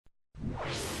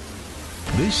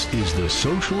This is the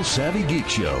Social Savvy Geek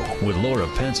Show with Laura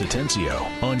Pence Atencio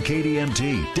on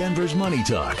KDMT, Denver's Money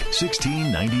Talk,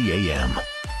 1690 AM.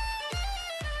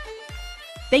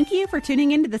 Thank you for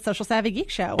tuning into the Social Savvy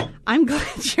Geek Show. I'm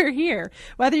glad you're here.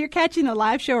 Whether you're catching the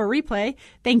live show or replay,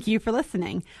 thank you for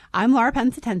listening. I'm Laura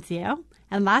Pence Atencio,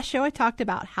 and last show I talked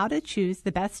about how to choose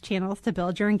the best channels to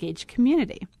build your engaged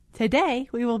community. Today,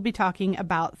 we will be talking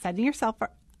about setting yourself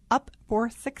up for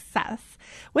success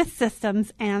with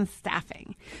systems and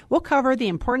staffing. We'll cover the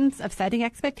importance of setting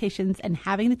expectations and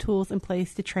having the tools in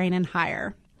place to train and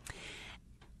hire.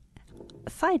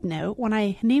 Side note, when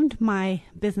I named my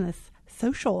business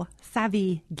Social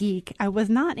Savvy Geek, I was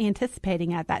not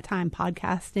anticipating at that time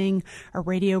podcasting or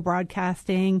radio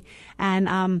broadcasting.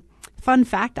 And fun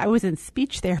fact, I was in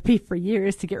speech therapy for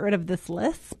years to get rid of this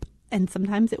lisp, and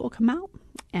sometimes it will come out.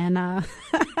 And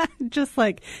just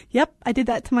like, yep, I did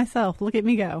that to myself. Look at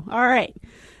me go. All right.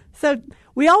 So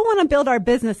we all want to build our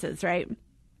businesses, right?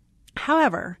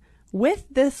 However, with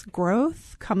this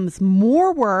growth comes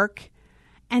more work.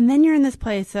 And then you're in this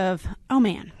place of, oh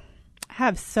man, I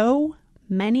have so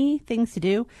many things to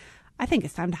do. I think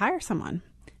it's time to hire someone.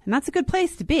 And that's a good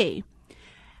place to be.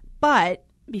 But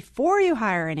before you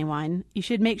hire anyone, you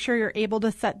should make sure you're able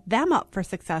to set them up for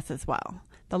success as well.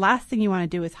 The last thing you want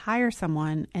to do is hire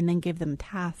someone and then give them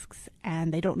tasks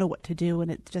and they don't know what to do,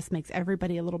 and it just makes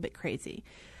everybody a little bit crazy.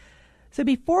 So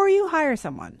before you hire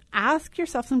someone, ask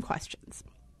yourself some questions.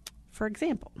 For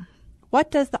example,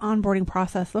 what does the onboarding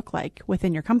process look like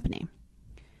within your company?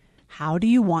 How do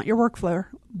you want your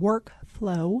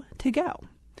workflow to go?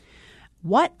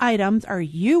 What items are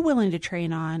you willing to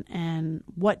train on, and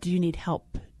what do you need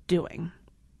help doing?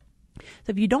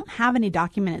 So if you don't have any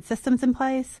documented systems in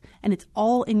place and it's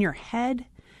all in your head,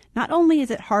 not only is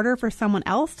it harder for someone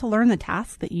else to learn the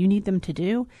tasks that you need them to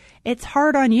do, it's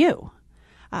hard on you.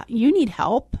 You need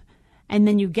help, and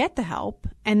then you get the help,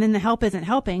 and then the help isn't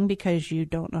helping because you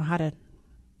don't know how to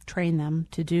train them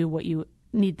to do what you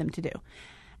need them to do.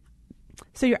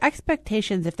 So your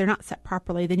expectations, if they're not set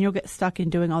properly, then you'll get stuck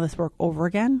in doing all this work over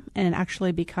again, and it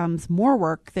actually becomes more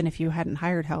work than if you hadn't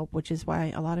hired help, which is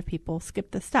why a lot of people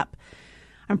skip this step.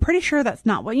 I'm pretty sure that's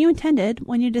not what you intended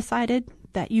when you decided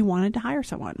that you wanted to hire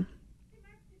someone.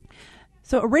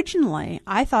 So originally,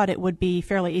 I thought it would be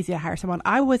fairly easy to hire someone.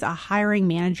 I was a hiring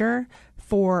manager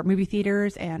for movie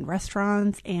theaters and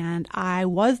restaurants, and I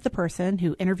was the person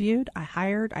who interviewed, I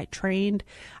hired, I trained.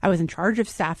 I was in charge of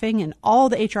staffing and all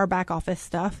the HR back office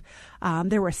stuff.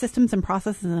 There were systems and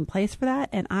processes in place for that,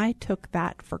 and I took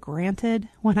that for granted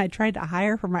when I tried to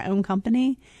hire for my own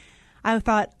company. I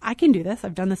thought, I can do this.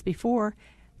 I've done this before.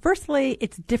 Firstly,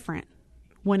 it's different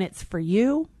when it's for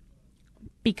you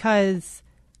because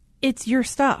it's your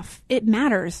stuff. It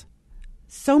matters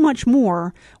so much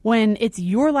more when it's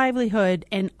your livelihood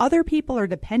and other people are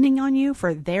depending on you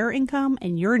for their income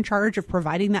and you're in charge of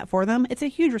providing that for them. It's a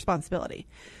huge responsibility.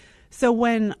 So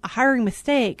when a hiring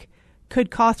mistake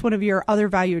could cost one of your other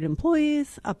valued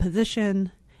employees a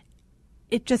position,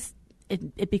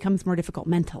 it becomes more difficult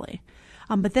mentally.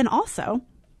 But then also,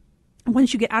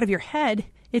 once you get out of your head,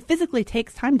 it physically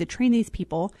takes time to train these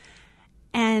people.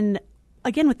 And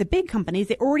again, with the big companies,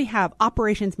 they already have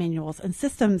operations manuals and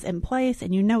systems in place,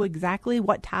 and you know exactly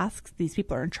what tasks these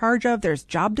people are in charge of. There's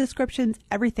job descriptions.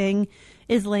 Everything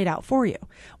is laid out for you.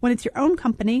 When it's your own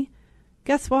company,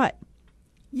 guess what?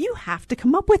 You have to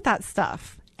come up with that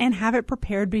stuff and have it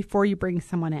prepared before you bring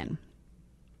someone in.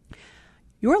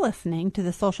 You're listening to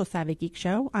the Social Savvy Geek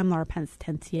Show. I'm Laura Pence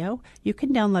Atencio. You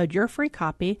can download your free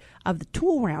copy of the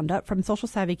Tool Roundup from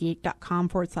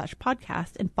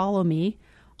socialsavvygeek.com/podcast and follow me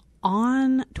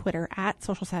on Twitter at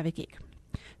Social Savvy Geek.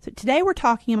 So today we're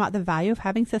talking about the value of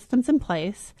having systems in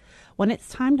place when it's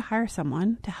time to hire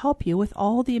someone to help you with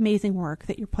all the amazing work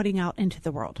that you're putting out into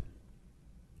the world.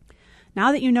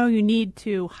 Now that you know you need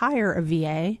to hire a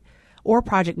VA or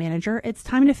project manager, it's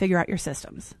time to figure out your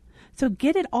systems. So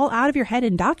get it all out of your head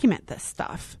and document this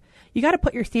stuff. You got to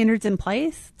put your standards in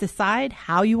place, decide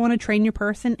how you want to train your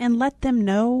person, and let them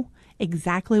know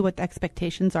exactly what the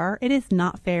expectations are. It is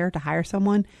not fair to hire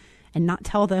someone and not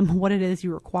tell them what it is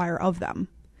you require of them.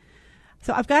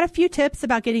 So I've got a few tips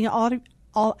about getting it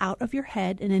all out of your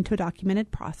head and into a documented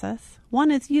process.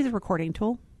 One is use a recording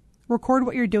tool. Record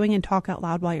what you're doing and talk out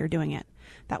loud while you're doing it.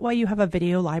 That way you have a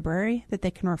video library that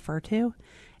they can refer to,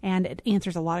 and it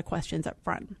answers a lot of questions up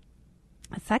front.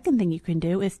 A second thing you can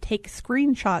do is take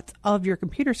screenshots of your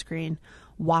computer screen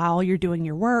while you're doing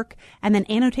your work and then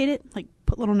annotate it, like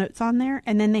put little notes on there.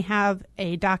 And then they have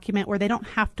a document where they don't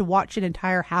have to watch an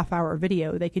entire half-hour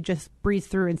video. They could just breeze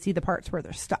through and see the parts where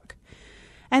they're stuck.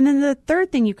 And then the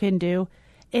third thing you can do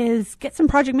is get some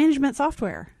project management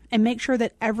software and make sure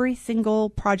that every single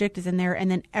project is in there, and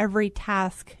then every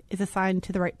task is assigned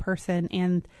to the right person.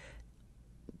 And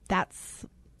that's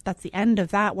the end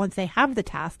of that. Once they have the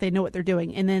task, they know what they're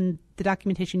doing. And then the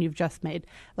documentation you've just made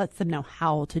lets them know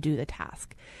how to do the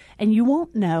task. And you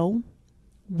won't know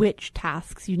which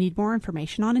tasks you need more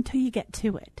information on until you get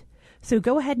to it. So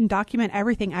go ahead and document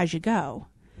everything as you go.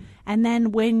 And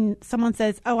then when someone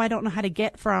says, oh, I don't know how to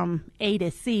get from A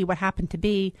to C, what happened to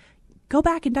B, go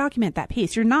back and document that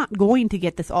piece. You're not going to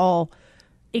get this all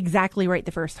exactly right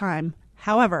the first time.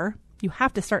 However, you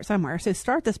have to start somewhere. So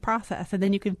start this process, and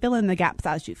then you can fill in the gaps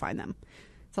as you find them.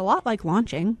 It's a lot like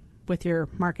launching with your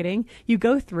marketing. You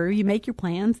go through, you make your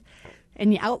plans,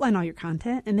 and you outline all your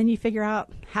content, and then you figure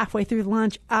out halfway through the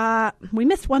launch, we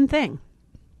missed one thing.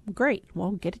 Great.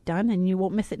 Well, get it done, and you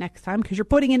won't miss it next time because you're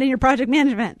putting it in your project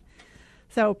management.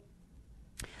 So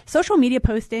social media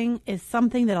posting is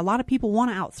something that a lot of people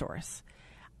want to outsource.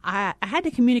 I had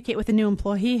to communicate with a new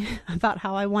employee about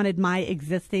how I wanted my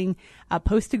existing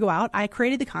post to go out. I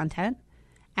created the content,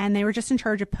 and they were just in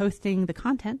charge of posting the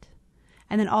content,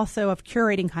 and then also of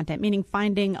curating content, meaning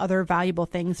finding other valuable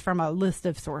things from a list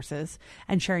of sources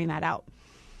and sharing that out.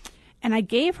 And I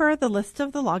gave her the list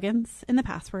of the logins and the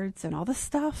passwords and all the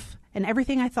stuff and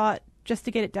everything I thought just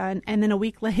to get it done. And then a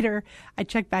week later, I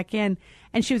checked back in,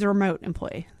 and she was a remote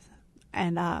employee,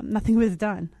 and nothing was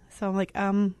done. So I'm like,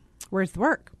 where's the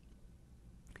work?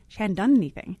 She hadn't done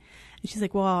anything. And she's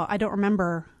like, well, I don't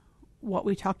remember what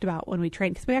we talked about when we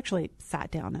trained, because we actually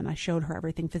sat down and I showed her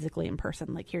everything physically in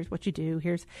person. Like, here's what you do.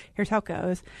 Here's how it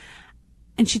goes.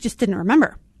 And she just didn't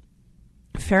remember.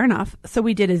 Fair enough. So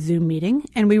we did a Zoom meeting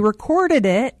and we recorded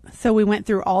it. So we went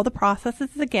through all the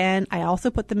processes again. I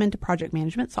also put them into project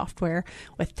management software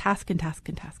with task and task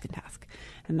and task and task.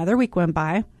 Another week went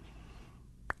by.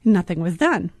 Nothing was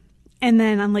done. And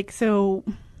then I'm like, so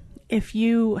if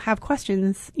you have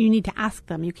questions, you need to ask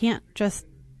them. You can't just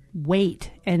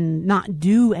wait and not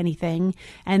do anything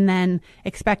and then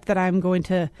expect that I'm going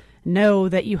to know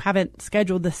that you haven't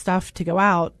scheduled this stuff to go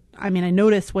out. I mean, I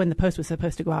noticed when the post was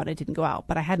supposed to go out, it didn't go out,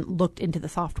 but I hadn't looked into the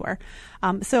software.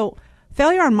 So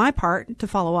failure on my part to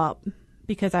follow up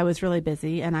because I was really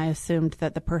busy and I assumed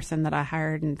that the person that I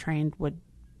hired and trained would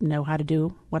know how to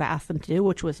do what I asked them to do,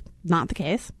 which was not the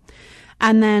case.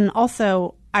 And then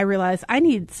also I realized I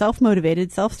need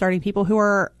self-motivated, self-starting people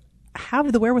who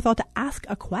have the wherewithal to ask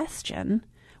a question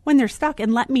when they're stuck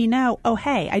and let me know, oh,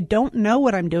 hey, I don't know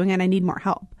what I'm doing and I need more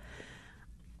help.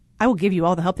 I will give you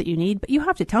all the help that you need, but you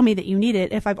have to tell me that you need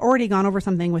it. If I've already gone over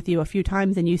something with you a few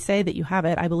times and you say that you have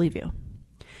it, I believe you.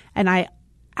 And I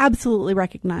absolutely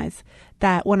recognize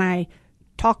that when I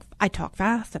talk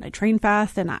fast and I train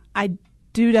fast, and I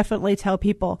do definitely tell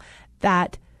people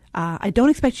that I don't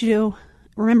expect you to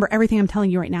remember everything I'm telling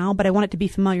you right now, but I want it to be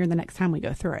familiar the next time we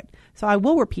go through it. So I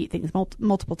will repeat things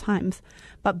multiple times,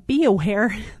 but be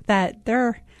aware that there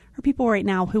are people right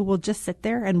now who will just sit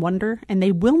there and wonder, and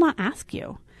they will not ask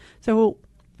you. So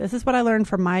this is what I learned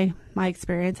from my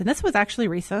experience. And this was actually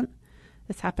recent.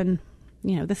 This happened,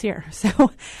 this year.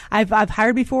 So I've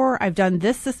hired before. I've done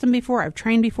this system before. I've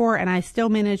trained before, and I still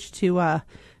managed to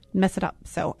mess it up.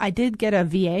 So I did get a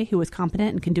VA who was competent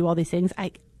and can do all these things.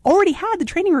 I already had the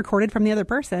training recorded from the other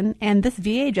person, and this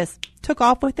VA just took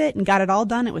off with it and got it all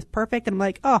done. It was perfect. And I'm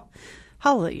like, oh,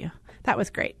 hallelujah. That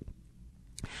was great.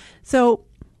 So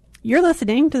you're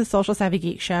listening to the Social Savvy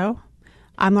Geek Show.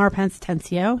 I'm Laura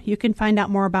Pence-Tencio. You can find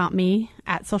out more about me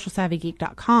at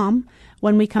socialsavvygeek.com.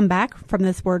 When we come back from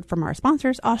this word from our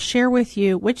sponsors, I'll share with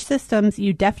you which systems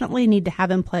you definitely need to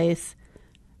have in place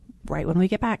right when we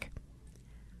get back.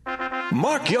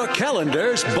 Mark your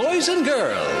calendars, boys and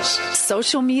girls.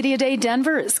 Social Media Day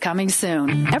Denver is coming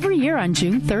soon. Every year on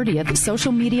June 30th,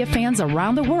 social media fans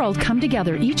around the world come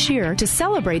together each year to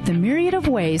celebrate the myriad of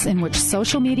ways in which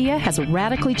social media has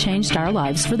radically changed our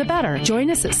lives for the better. Join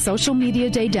us at Social Media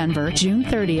Day Denver, June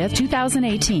 30th,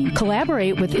 2018.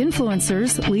 Collaborate with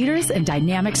influencers, leaders, and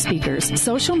dynamic speakers.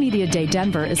 Social Media Day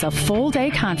Denver is a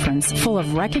full-day conference full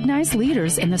of recognized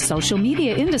leaders in the social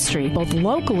media industry, both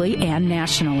locally and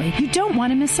nationally. You don't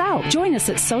want to miss out. Join us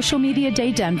at Social Media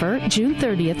Day Denver, June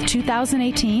 30th,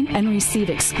 2018, and receive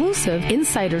exclusive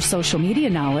insider social media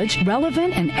knowledge,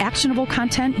 relevant and actionable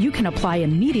content you can apply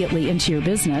immediately into your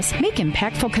business, make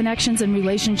impactful connections and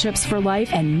relationships for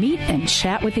life, and meet and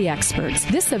chat with the experts.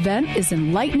 This event is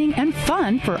enlightening and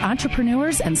fun for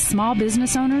entrepreneurs and small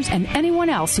business owners and anyone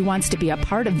else who wants to be a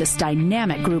part of this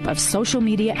dynamic group of social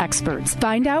media experts.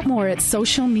 Find out more at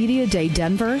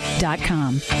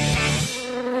socialmediadaydenver.com.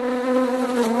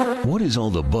 What is all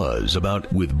the buzz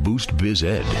about with Boost Biz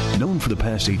Ed? Known for the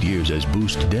past 8 years as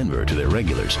Boost Denver to their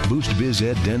regulars, Boost Biz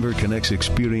Ed Denver connects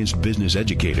experienced business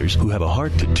educators who have a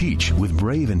heart to teach with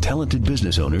brave and talented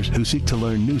business owners who seek to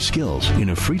learn new skills in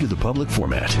a free-to-the-public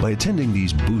format. By attending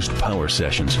these Boost Power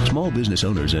sessions, small business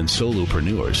owners and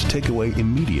solopreneurs take away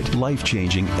immediate,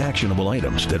 life-changing, actionable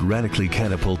items that radically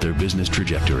catapult their business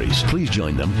trajectories. Please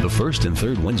join them the first and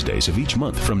third Wednesdays of each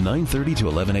month from 9:30 to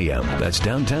 11 a.m. That's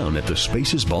downtown at the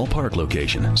Spaces Ballpark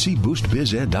location. See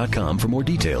boostbized.com for more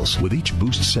details. With each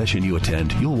Boost session you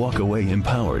attend, you'll walk away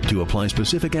empowered to apply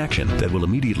specific action that will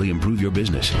immediately improve your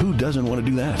business. Who doesn't want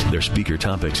to do that? Their speaker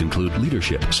topics include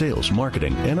leadership, sales,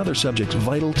 marketing, and other subjects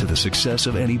vital to the success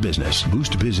of any business.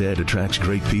 Boost Biz Ed attracts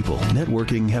great people.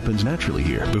 Networking happens naturally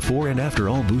here, before and after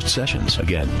all Boost sessions.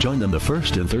 Again, join them the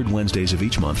first and third Wednesdays of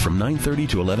each month from 9:30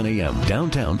 to 11 a.m.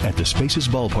 downtown at the Spaces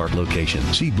Ballpark location.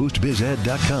 See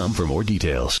boostbized.com for more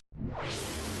details.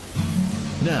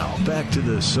 Now, back to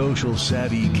the social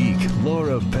savvy geek,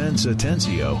 Laura Pence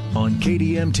Atencio, on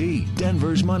KDMT,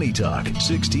 Denver's Money Talk,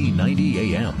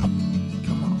 1690 AM.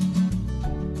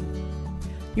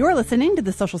 You're listening to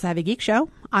the Social Savvy Geek Show.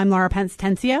 I'm Laura Pence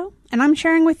Tencio, and I'm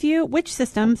sharing with you which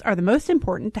systems are the most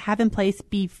important to have in place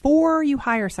before you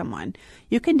hire someone.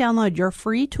 You can download your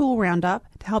free tool roundup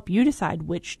to help you decide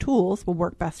which tools will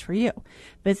work best for you.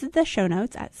 Visit the show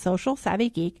notes at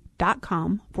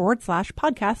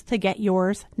socialsavvygeek.com/podcast to get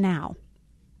yours now.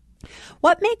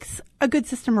 What makes a good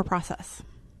system or process?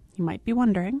 You might be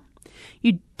wondering.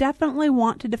 You definitely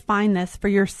want to define this for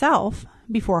yourself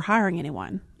before hiring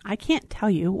anyone. I can't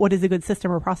tell you what is a good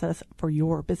system or process for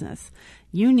your business.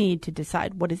 You need to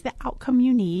decide what is the outcome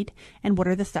you need and what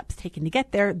are the steps taken to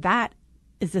get there. That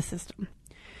is the system.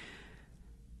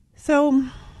 So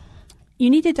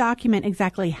you need to document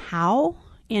exactly how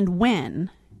and when,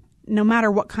 no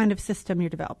matter what kind of system you're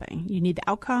developing. You need the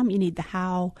outcome, you need the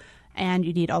how, and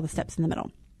you need all the steps in the middle.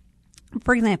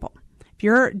 For example, if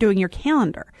you're doing your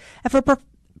calendar, if a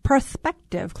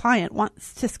prospective client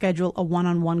wants to schedule a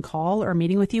one-on-one call or a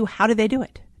meeting with you, how do they do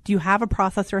it? Do you have a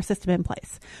process or a system in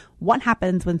place? What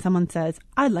happens when someone says,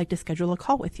 I'd like to schedule a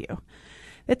call with you?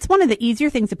 It's one of the easier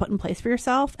things to put in place for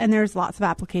yourself, and there's lots of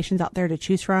applications out there to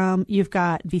choose from. You've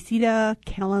got Visita,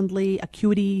 Calendly,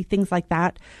 Acuity, things like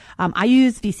that. I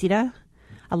use Visita.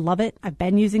 I love it. I've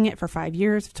been using it for 5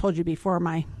 years. I've told you before,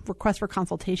 my request for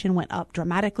consultation went up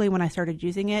dramatically when I started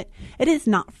using it. It is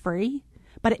not free,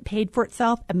 but it paid for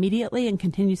itself immediately and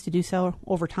continues to do so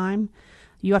over time.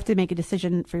 You have to make a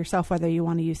decision for yourself whether you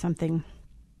want to use something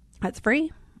that's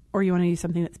free or you want to use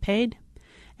something that's paid.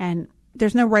 And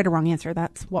there's no right or wrong answer.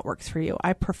 That's what works for you.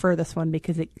 I prefer this one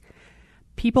because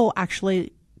people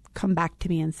actually come back to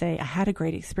me and say, I had a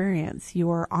great experience.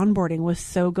 Your onboarding was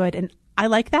so good. And I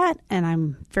like that, and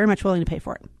I'm very much willing to pay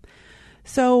for it.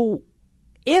 So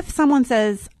if someone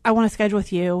says, I want to schedule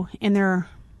with you and they're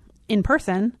in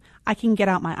person, I can get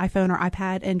out my iPhone or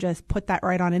iPad and just put that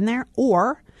right on in there.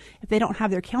 Or if they don't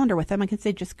have their calendar with them, I can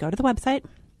say, just go to the website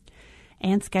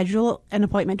and schedule an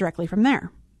appointment directly from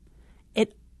there.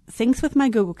 It syncs with my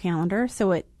Google Calendar.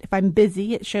 So if I'm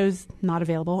busy, it shows not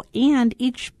available. And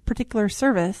each particular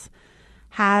service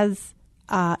has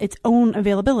its own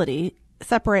availability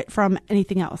separate from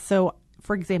anything else. So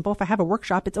for example, if I have a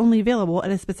workshop, it's only available at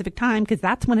a specific time because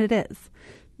that's when it is.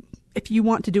 If you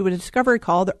want to do a discovery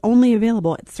call, they're only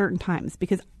available at certain times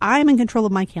because I'm in control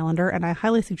of my calendar, and I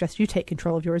highly suggest you take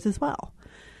control of yours as well.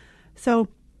 So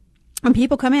when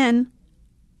people come in,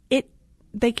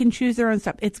 they can choose their own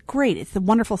stuff. It's great. It's a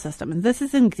wonderful system. And this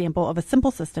is an example of a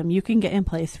simple system you can get in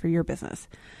place for your business.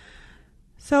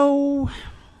 So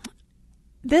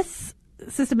this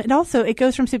system, it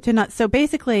goes from soup to nuts. So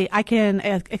basically I can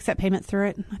accept payments through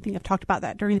it. I think I've talked about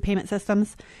that during the payment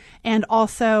systems. And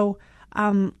also,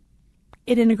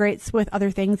 it integrates with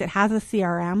other things. It has a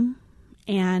CRM,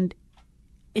 and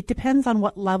it depends on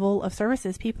what level of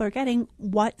services people are getting,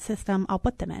 what system I'll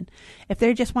put them in. If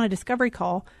they just want a discovery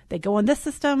call, they go on this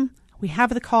system, we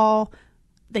have the call,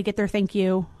 they get their thank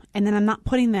you, and then I'm not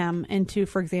putting them into,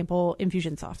 for example,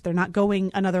 Infusionsoft. They're not going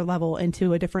another level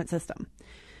into a different system.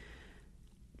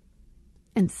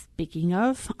 And speaking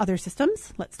of other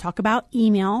systems, let's talk about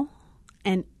email.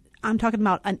 And I'm talking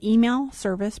about an email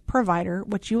service provider,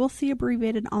 which you will see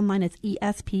abbreviated online as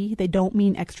ESP. They don't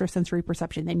mean extrasensory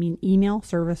perception. They mean email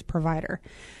service provider.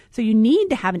 So you need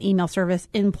to have an email service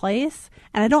in place.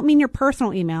 And I don't mean your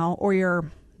personal email or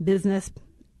your business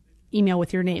email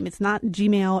with your name. It's not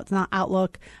Gmail. It's not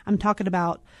Outlook. I'm talking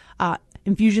about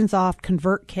Infusionsoft,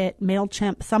 ConvertKit,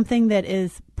 MailChimp, something that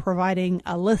is providing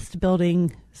a list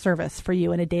building service for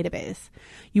you in a database.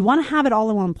 You want to have it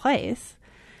all in one place.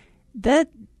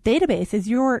 database is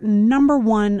your number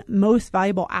one most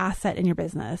valuable asset in your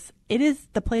business. It is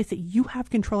the place that you have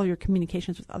control of your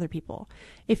communications with other people.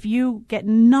 If you get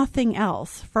nothing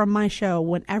else from my show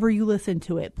whenever you listen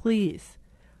to it, please,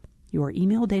 your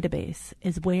email database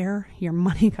is where your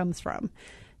money comes from.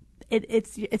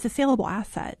 It's a saleable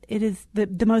asset. It is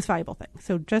the most valuable thing.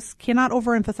 So just cannot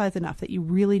overemphasize enough that you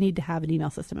really need to have an email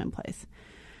system in place.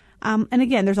 And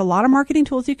again, there's a lot of marketing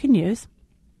tools you can use,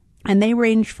 and they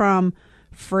range from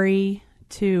free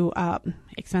to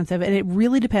expensive, and it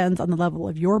really depends on the level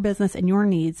of your business and your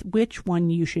needs, which one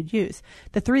you should use.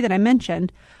 The three that I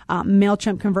mentioned,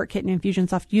 MailChimp, ConvertKit, and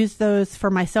Infusionsoft, use those for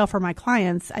myself or my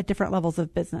clients at different levels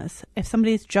of business. If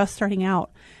somebody's just starting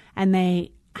out and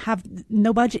they have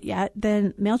no budget yet,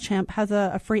 then MailChimp has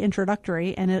a free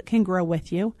introductory, and it can grow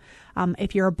with you.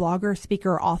 If you're a blogger,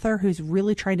 speaker, or author who's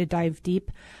really trying to dive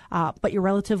deep, but you're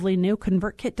relatively new,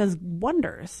 ConvertKit does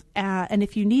wonders. And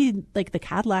if you need like the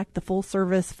Cadillac, the full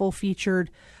service, full featured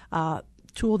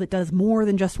tool that does more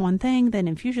than just one thing,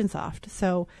 then Infusionsoft.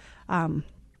 So I'm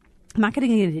not going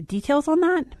to get into details on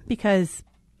that because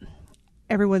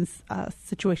everyone's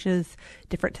situation is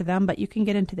different to them, but you can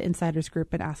get into the insiders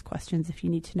group and ask questions if you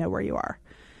need to know where you are.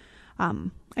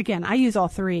 Again, I use all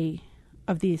three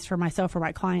of these for myself or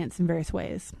my clients in various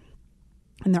ways,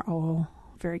 and they're all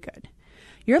very good.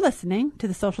 You're listening to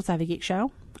the Social Savvy Geek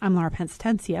Show. I'm Laura Pence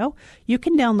Tencio. You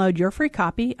can download your free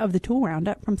copy of the Tool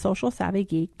Roundup from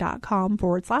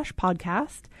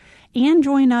socialsavvygeek.com/podcast and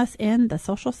join us in the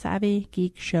Social Savvy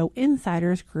Geek Show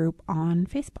Insiders group on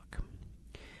Facebook.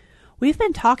 We've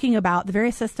been talking about the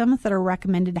various systems that are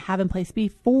recommended to have in place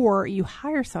before you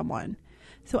hire someone.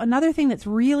 So another thing that's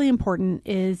really important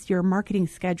is your marketing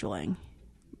scheduling.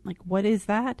 Like, what is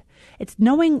that? It's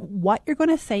knowing what you're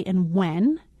going to say and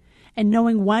when, and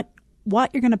knowing what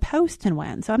you're going to post and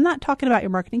when. So I'm not talking about your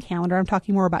marketing calendar. I'm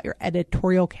talking more about your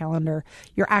editorial calendar,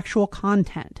 your actual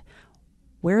content.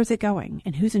 Where is it going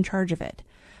and who's in charge of it?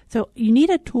 So you need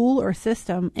a tool or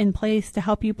system in place to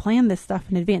help you plan this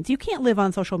stuff in advance. You can't live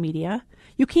on social media.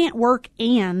 You can't work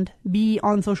and be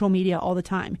on social media all the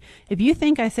time. If you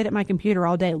think I sit at my computer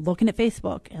all day looking at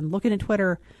Facebook and looking at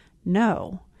Twitter,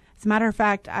 no. As a matter of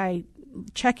fact, I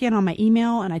check in on my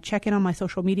email and I check in on my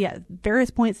social media at various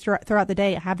points throughout the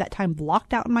day. I have that time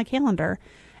blocked out in my calendar,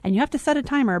 and you have to set a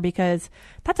timer because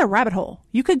that's a rabbit hole.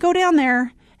 You could go down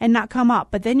there and not come up,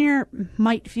 but then you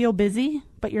might feel busy,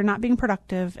 but you're not being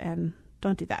productive, and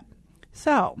don't do that.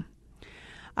 So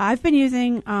I've been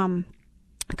using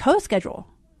CoSchedule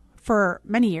for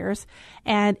many years,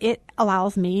 and it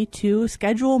allows me to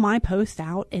schedule my post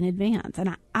out in advance, and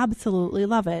I absolutely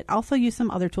love it. I also use some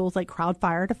other tools like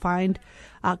Crowdfire to find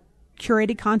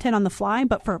curated content on the fly,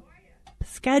 but for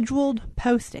scheduled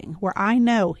posting where I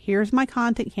know here's my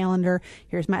content calendar,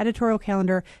 here's my editorial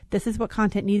calendar, this is what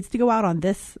content needs to go out on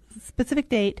this specific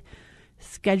date,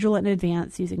 schedule it in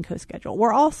advance using CoSchedule.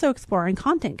 We're also exploring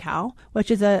Content Cow,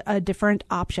 which is a different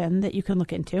option that you can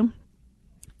look into.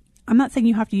 I'm not saying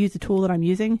you have to use the tool that I'm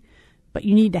using, but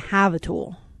you need to have a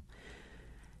tool.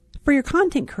 For your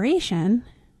content creation,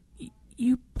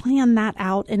 you plan that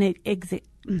out in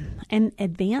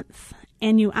advance,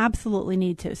 and you absolutely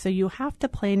need to. So you have to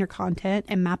plan your content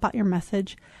and map out your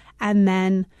message. And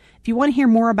then if you want to hear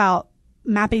more about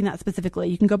mapping that specifically,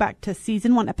 you can go back to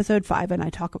season 1, episode 5, and I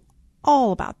talk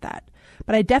all about that.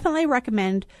 But I definitely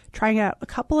recommend trying out a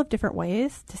couple of different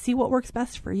ways to see what works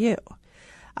best for you.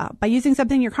 By using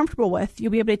something you're comfortable with,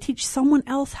 you'll be able to teach someone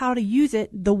else how to use it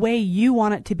the way you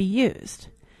want it to be used.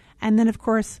 And then, of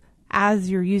course, as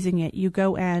you're using it, you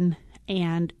go in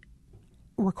and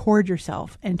record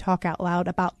yourself and talk out loud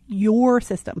about your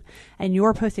system and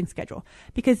your posting schedule.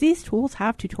 Because these tools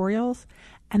have tutorials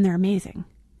and they're amazing.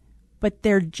 But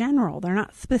they're general. They're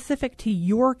not specific to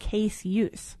your case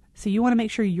use. So you want to make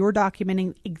sure you're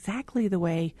documenting exactly the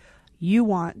way you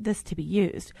want this to be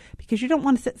used, because you don't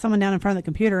want to sit someone down in front of the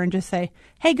computer and just say,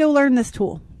 hey, go learn this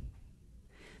tool.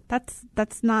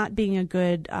 That's not being a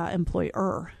good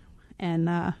employer. And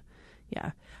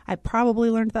yeah, I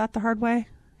probably learned that the hard way.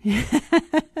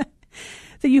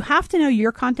 So you have to know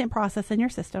your content process in your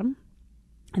system,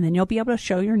 and then you'll be able to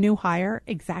show your new hire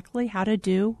exactly how to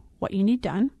do what you need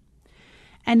done.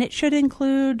 And it should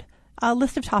include a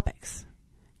list of topics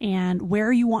and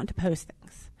where you want to post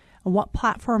things, and what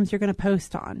platforms you're going to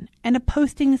post on, and a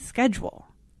posting schedule.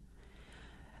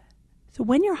 So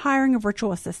when you're hiring a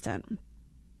virtual assistant,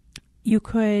 you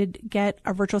could get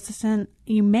a virtual assistant.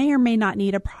 You may or may not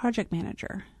need a project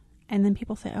manager. And then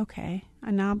people say, okay,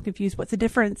 and now I'm confused. What's the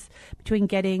difference between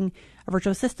getting a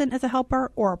virtual assistant as a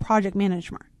helper or a project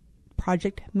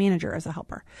project manager as a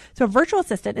helper. So a virtual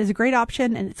assistant is a great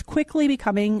option, and it's quickly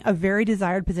becoming a very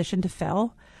desired position to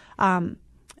fill.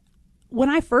 When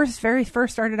I very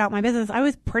first started out my business, I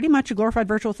was pretty much a glorified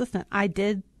virtual assistant. I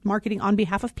did marketing on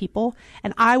behalf of people,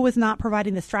 and I was not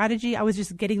providing the strategy. I was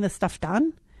just getting the stuff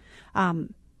done.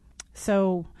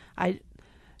 So I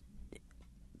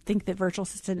think that virtual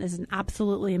assistant is an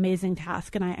absolutely amazing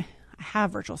task, and I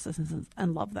have virtual assistants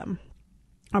and love them.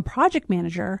 A project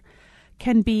manager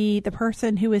can be the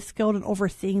person who is skilled in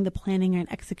overseeing the planning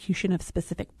and execution of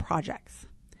specific projects.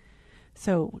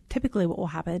 So typically what will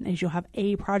happen is you'll have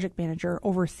a project manager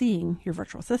overseeing your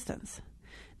virtual assistants.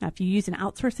 Now, if you use an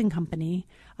outsourcing company,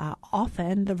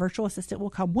 often the virtual assistant will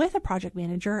come with a project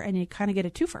manager, and you kind of get a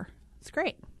twofer. It's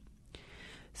great.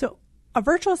 So a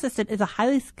virtual assistant is a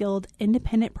highly skilled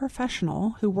independent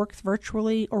professional who works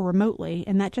virtually or remotely,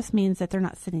 and that just means that they're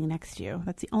not sitting next to you.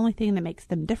 That's the only thing that makes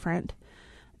them different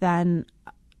than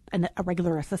a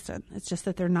regular assistant. It's just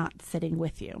that they're not sitting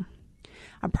with you.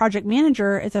 A project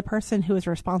manager is a person who is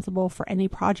responsible for any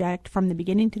project from the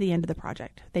beginning to the end of the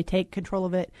project. They take control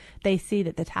of it. They see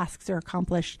that the tasks are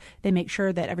accomplished. They make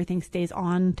sure that everything stays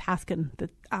on task, and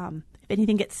that if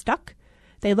anything gets stuck,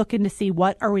 they look in to see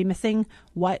what are we missing,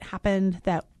 what happened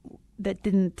that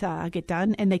didn't get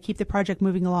done, and they keep the project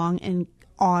moving along and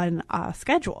on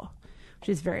schedule, which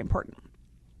is very important.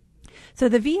 So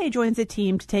the VA joins a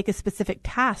team to take a specific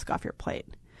task off your plate,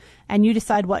 and you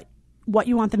decide what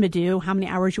you want them to do, how many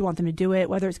hours you want them to do it,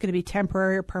 whether it's going to be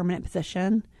temporary or permanent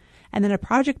position. And then a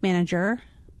project manager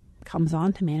comes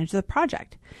on to manage the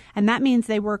project. And that means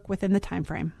they work within the time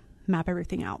frame, map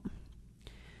everything out.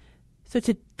 So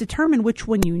to determine which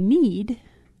one you need,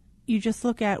 you just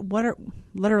look at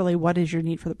what is your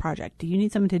need for the project. Do you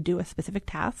need someone to do a specific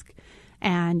task,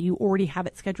 and you already have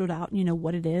it scheduled out and you know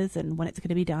what it is and when it's going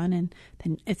to be done, and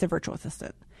then it's a virtual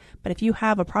assistant. But if you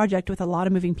have a project with a lot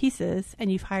of moving pieces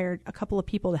and you've hired a couple of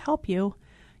people to help you, you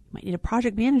might need a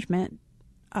project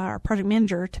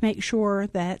manager to make sure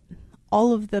that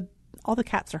all the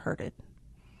cats are herded.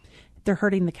 They're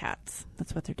herding the cats.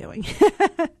 That's what they're doing.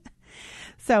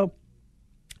 So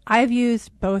I've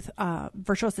used both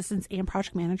virtual assistants and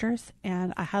project managers,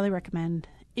 and I highly recommend,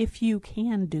 if you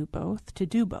can do both, to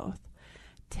do both.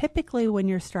 Typically, when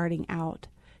you're starting out,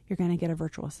 you're going to get a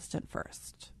virtual assistant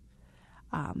first.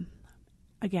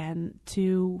 Again,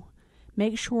 to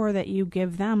make sure that you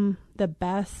give them the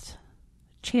best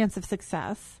chance of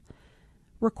success,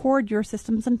 record your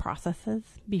systems and processes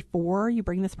before you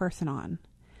bring this person on.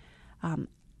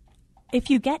 If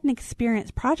you get an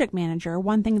experienced project manager,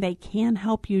 one thing they can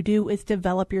help you do is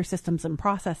develop your systems and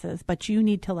processes, but you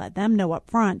need to let them know up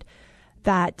front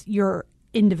that you're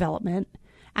in development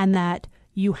and that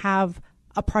you have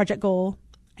a project goal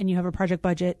and you have a project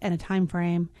budget and a time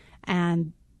frame,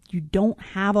 and you don't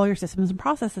have all your systems and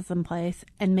processes in place,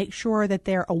 and make sure that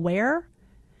they're aware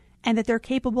and that they're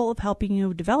capable of helping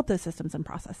you develop those systems and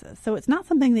processes. So it's not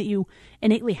something that you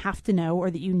innately have to know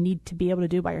or that you need to be able to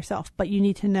do by yourself, but you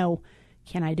need to know,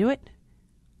 can I do it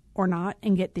or not,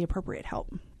 and get the appropriate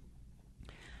help.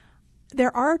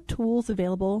 There are tools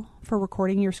available for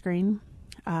recording your screen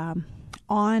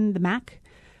on the Mac.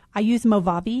 I use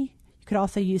Movavi. You could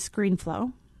also use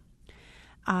ScreenFlow.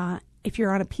 If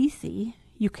you're on a PC,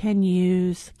 you can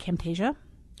use Camtasia.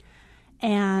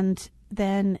 And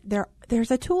then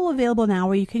there's a tool available now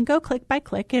where you can go click by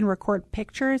click and record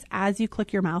pictures. As you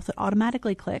click your mouse, it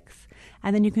automatically clicks,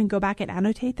 and then you can go back and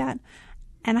annotate that.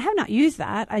 And I have not used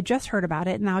that. I just heard about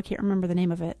it, and now I can't remember the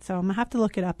name of it. So I'm going to have to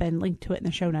look it up and link to it in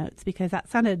the show notes, because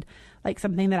that sounded like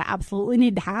something that I absolutely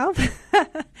need to have,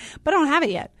 but I don't have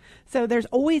it yet. So there's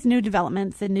always new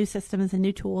developments and new systems and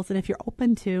new tools. And if you're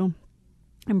open to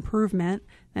improvement,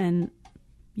 then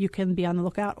you can be on the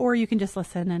lookout, or you can just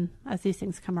listen. And as these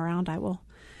things come around, I will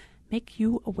make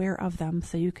you aware of them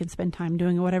so you can spend time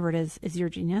doing whatever it is your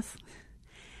genius.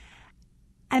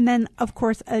 And then, of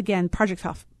course, again, project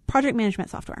management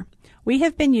software. We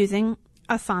have been using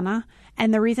Asana,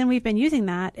 and the reason we've been using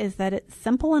that is that it's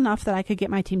simple enough that I could get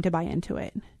my team to buy into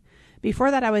it.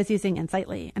 Before that, I was using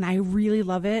Insightly, and I really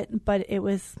love it, but it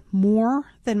was more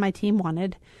than my team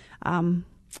wanted.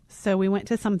 So we went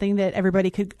to something that everybody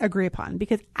could agree upon,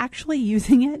 because actually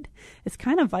using it is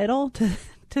kind of vital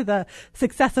to the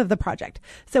success of the project.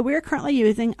 So we're currently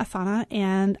using Asana,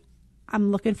 and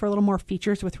I'm looking for a little more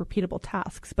features with repeatable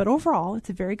tasks. But overall, it's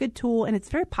a very good tool, and it's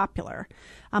very popular.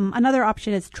 Another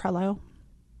option is Trello.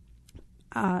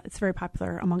 It's very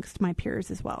popular amongst my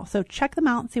peers as well. So check them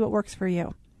out and see what works for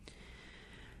you.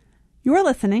 You're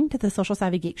listening to the Social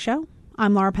Savvy Geek Show.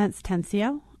 I'm Laura Pence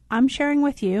Tencio. I'm sharing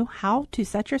with you how to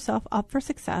set yourself up for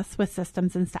success with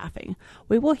systems and staffing.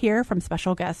 We will hear from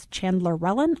special guest Chandler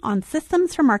Rellin on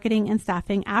systems for marketing and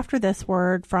staffing after this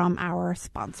word from our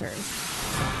sponsors.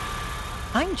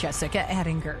 I'm Jessica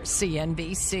Ettinger,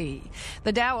 CNBC.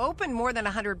 The Dow opened more than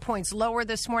 100 points lower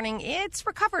this morning. It's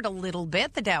recovered a little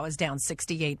bit. The Dow is down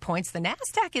 68 points. The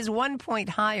Nasdaq is 1 point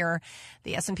higher.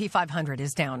 The S&P 500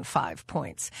 is down 5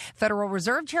 points. Federal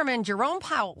Reserve Chairman Jerome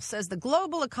Powell says the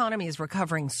global economy is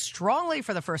recovering strongly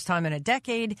for the first time in a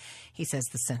decade. He says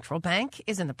the central bank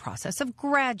is in the process of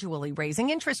gradually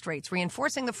raising interest rates,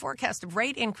 reinforcing the forecast of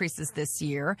rate increases this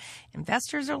year.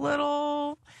 Investors are a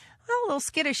little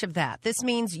skittish of that. This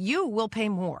means you will pay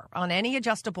more on any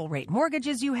adjustable rate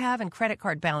mortgages you have and credit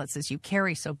card balances you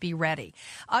carry, so be ready.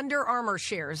 Under Armour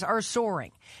shares are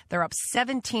soaring. They're up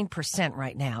 17%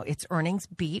 right now. Its earnings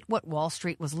beat what Wall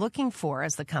Street was looking for,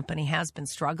 as the company has been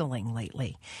struggling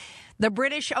lately. The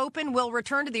British Open will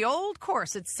return to the old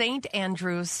course at St.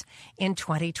 Andrews in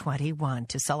 2021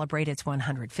 to celebrate its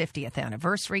 150th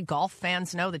anniversary. Golf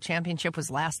fans know the championship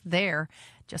was last there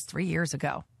just 3 years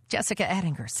ago. Jessica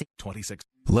Ettinger, 26.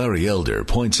 Larry Elder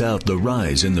points out the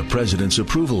rise in the president's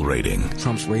approval rating.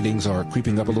 Trump's ratings are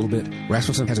creeping up a little bit.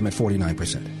 Rasmussen has him at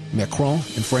 49%. Macron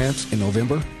in France in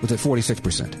November was at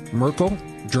 46%. Merkel,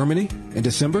 Germany in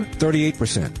December,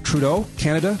 38%. Trudeau,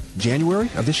 Canada, January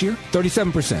of this year,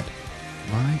 37%.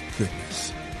 My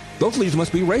goodness. Those leaders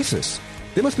must be racist.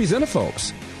 They must be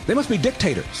xenophobes. They must be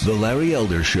dictators. The Larry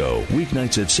Elder Show,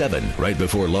 weeknights at 7, right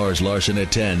before Lars Larson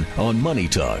at 10 on Money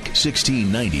Talk,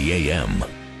 1690 AM.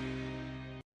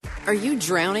 Are you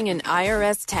drowning in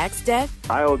IRS tax debt?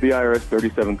 I owe the IRS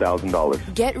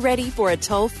 $37,000. Get ready for a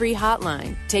toll-free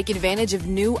hotline. Take advantage of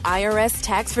new IRS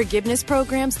tax forgiveness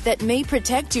programs that may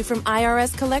protect you from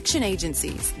IRS collection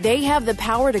agencies. They have the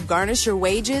power to garnish your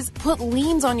wages, put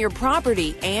liens on your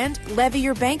property, and levy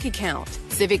your bank account.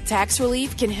 Civic Tax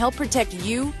Relief can help protect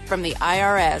you from the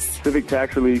IRS. Civic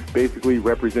Tax Relief basically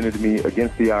represented me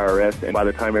against the IRS, and by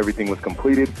the time everything was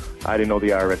completed, I didn't owe the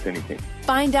IRS anything.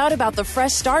 Find out about the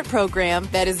Fresh Start program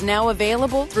that is now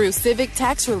available through Civic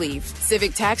Tax Relief.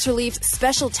 Civic Tax Relief's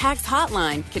special tax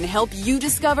hotline can help you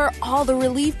discover all the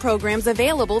relief programs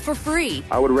available for free.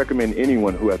 I would recommend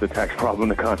anyone who has a tax problem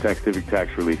to contact Civic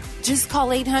Tax Relief. Just call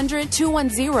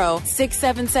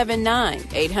 800-210-6779.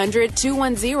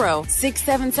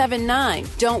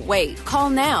 800-210-6779. Don't wait. Call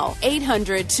now.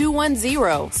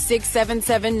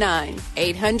 800-210-6779.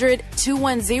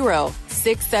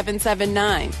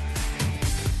 800-210-6779.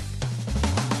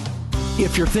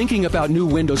 If you're thinking about new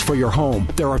windows for your home,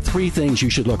 there are 3 things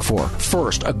you should look for.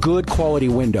 First, a good quality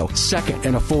window. Second,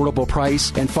 an affordable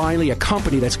price. And finally, a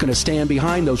company that's going to stand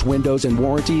behind those windows and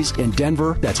warranties. In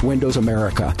Denver, that's Windows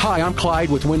America. Hi, I'm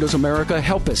Clyde with Windows America.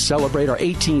 Help us celebrate our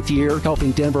 18th year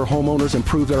helping Denver homeowners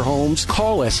improve their homes.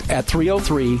 Call us at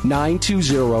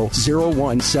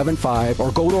 303-920-0175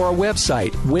 or go to our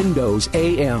website,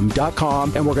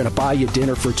 windowsam.com, and we're going to buy you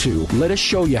dinner for 2. Let us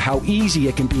show you how easy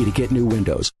it can be to get new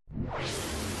windows.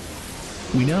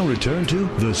 We now return to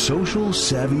The Social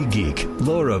Savvy Geek,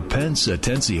 Laura Pence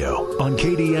Atencio, on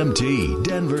KDMT,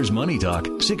 Denver's Money Talk,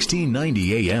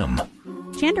 1690 AM.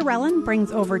 Chandler Rellin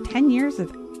brings over 10 years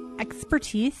of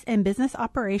expertise in business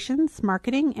operations,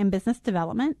 marketing, and business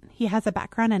development. He has a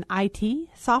background in IT,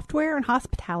 software, and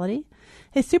hospitality.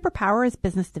 His superpower is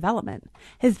business development.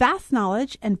 His vast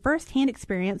knowledge and first-hand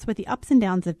experience with the ups and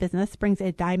downs of business brings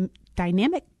a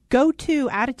dynamic go-to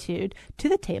attitude to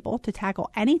the table to tackle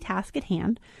any task at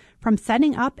hand, from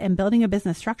setting up and building a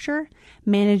business structure,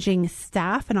 managing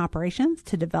staff and operations,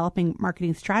 to developing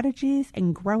marketing strategies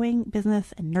and growing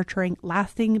business and nurturing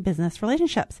lasting business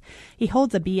relationships. He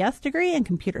holds a BS degree in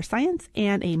computer science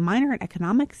and a minor in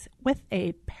economics with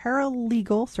a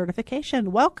paralegal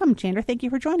certification. Welcome, Chandler. Thank you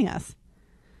for joining us.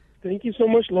 Thank you so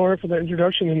much, Laura, for the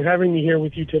introduction and having me here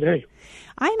with you today.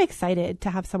 I'm excited to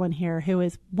have someone here who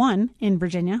is, one, in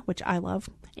Virginia, which I love,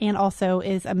 and also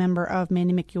is a member of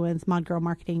Mandy McEwen's Mod Girl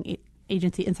Marketing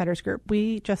Agency Insiders Group.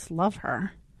 We just love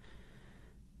her.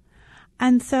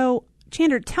 And so,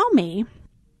 Chandler, tell me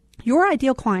your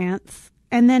ideal clients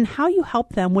and then how you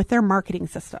help them with their marketing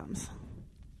systems.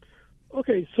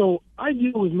 Okay, so I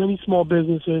deal with many small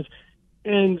businesses.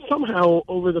 And somehow,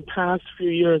 over the past few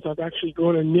years, I've actually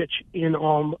grown a niche in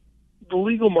the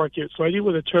legal market. So I deal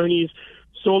with attorneys,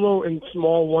 solo and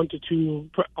small 1 to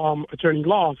 2 attorney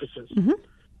law offices. Mm-hmm.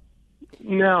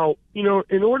 Now, in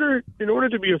order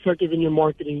to be effective in your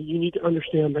marketing, you need to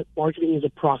understand that marketing is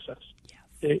a process. Yes.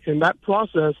 Okay? And that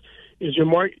process is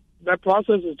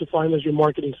defined as your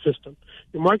marketing system.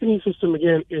 Your marketing system,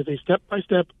 again, is a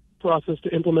step-by-step process to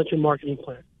implement your marketing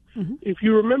plan. If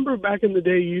you remember back in the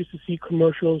day, you used to see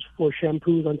commercials for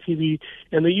shampoos on TV,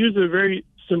 and they used a very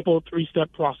simple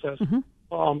 3-step process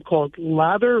called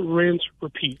lather, rinse,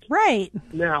 repeat. Right.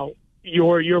 Now,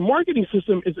 your marketing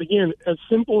system is, again, as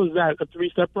simple as that, a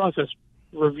 3-step process.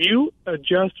 Review,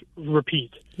 adjust,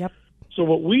 repeat. Yep. So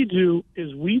what we do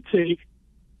is we take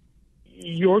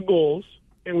your goals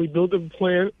and we build a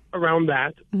plan around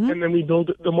that, and then we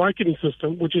build the marketing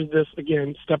system, which is this,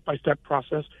 again, step-by-step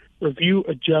process. Review,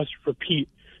 adjust, repeat,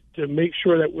 to make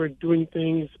sure that we're doing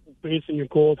things based on your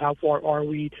goals. How far are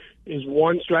we? Is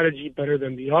one strategy better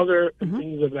than the other? And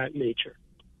things of that nature.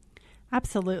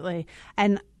 Absolutely.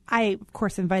 And I, of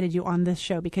course, invited you on this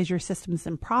show because your systems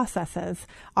and processes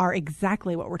are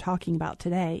exactly what we're talking about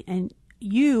today. And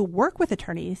you work with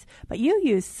attorneys, but you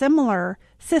use similar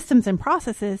systems and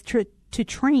processes to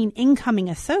train incoming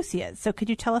associates. So could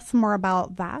you tell us some more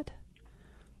about that?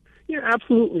 Yeah,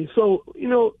 absolutely. So,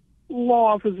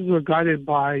 law offices are guided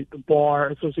by the Bar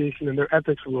Association and their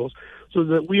ethics rules, so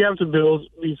that we have to build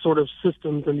these sort of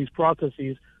systems and these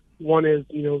processes. One is,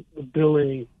 the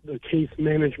billing, the case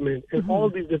management, and all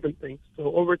of these different things.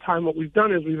 So over time, what we've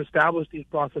done is we've established these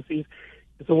processes.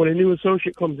 And so when a new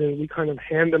associate comes in, we kind of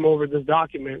hand them over this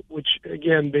document, which,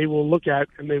 again, they will look at,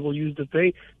 and they will use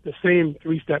the same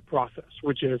 3-step process,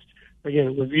 which is,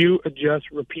 again, review,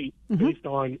 adjust, repeat, based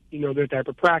on, their type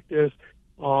of practice,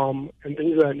 and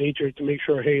things of that nature, to make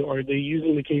sure, hey, are they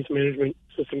using the case management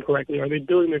system correctly? Are they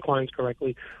billing their clients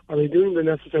correctly? Are they doing the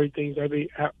necessary things? Are they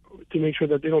to make sure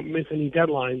that they don't miss any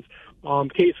deadlines,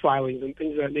 case filings, and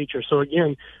things of that nature? So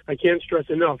again, I can't stress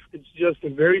enough. It's just a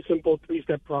very simple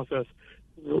 3-step process.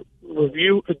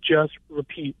 Review, adjust,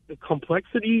 repeat. The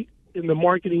complexity in the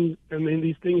marketing and in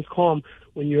these things come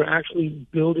when you're actually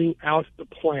building out the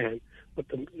plan. But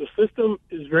the system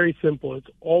is very simple. It's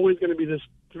always going to be this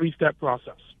 3-step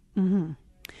process. And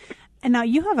now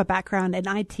you have a background in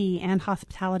IT and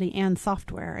hospitality and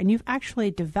software, and you've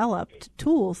actually developed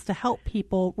tools to help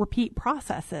people repeat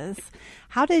processes.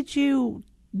 How did you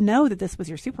know that this was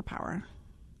your superpower?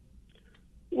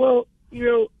 Well,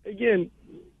 again,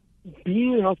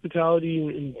 being in hospitality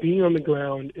and being on the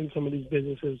ground in some of these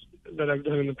businesses that I've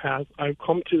done in the past, I've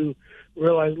come to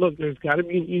realize, look, there's got to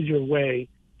be an easier way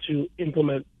to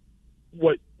implement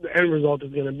what the end result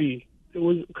is going to be. It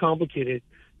was complicated,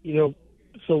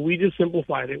 so we just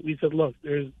simplified it. We said, look,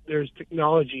 there's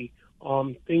technology,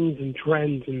 things and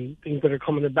trends and things that are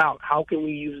coming about. How can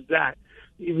we use that?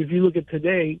 If you look at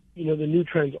today, the new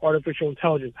trends, artificial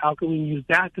intelligence, how can we use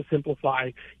that to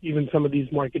simplify even some of these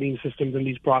marketing systems and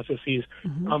these processes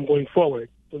going forward?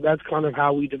 So that's kind of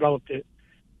how we developed it.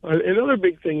 Another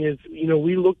big thing is,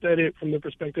 we looked at it from the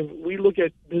perspective, we look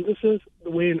at businesses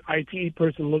the way an IT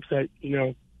person looks at,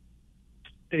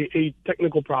 a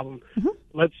technical problem.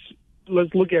 Let's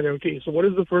look at it. Okay, so what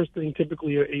is the first thing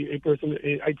typically an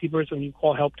IT person, you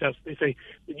call help desk? They say,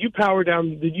 did you power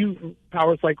down, did you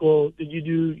power cycle, did you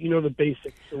do, the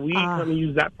basics? So we kind of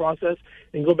use that process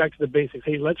and go back to the basics.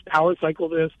 Hey, let's power cycle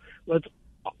this. Let's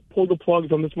pull the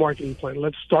plugs on this marketing plan.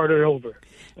 Let's start it over.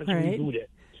 Let's reboot it.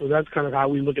 So that's kind of how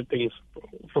we look at things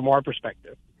from our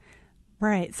perspective.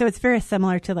 Right. So it's very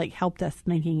similar to like help desk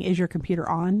thinking. Is your computer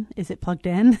on? Is it plugged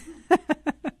in?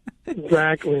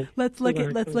 Exactly. Let's look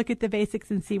at the basics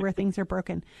and see where things are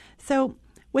broken. So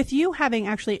with you having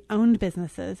actually owned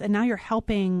businesses, and now you're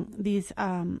helping these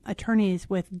attorneys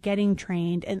with getting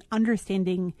trained and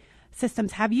understanding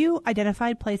systems, have you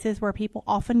identified places where people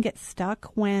often get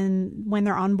stuck when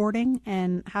they're onboarding,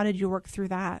 and how did you work through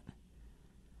that?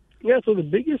 Yeah, so the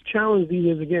biggest challenge these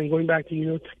days, again, going back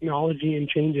to, technology and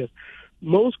changes,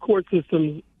 most court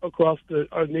systems across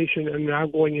our nation are now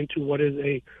going into what is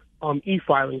a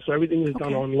e-filing, so everything is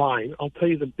done online. I'll tell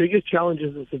you the biggest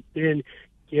challenges has been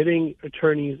getting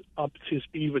attorneys up to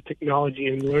speed with technology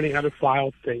and learning how to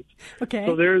file things. Okay.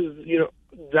 So there's,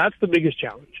 that's the biggest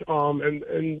challenge.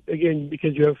 And again,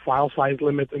 because you have file size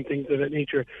limits and things of that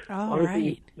nature,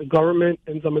 honestly, the government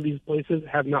and some of these places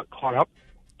have not caught up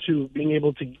to being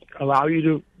able to allow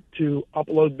you to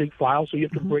upload big files, so you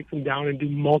have to break them down and do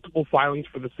multiple filings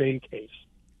for the same case.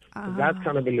 So that's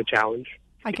kind of been the challenge.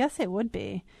 I guess it would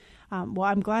be. Well,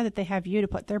 I'm glad that they have you to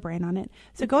put their brain on it.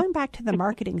 So going back to the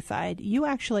marketing side, you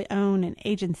actually own an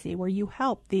agency where you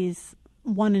help these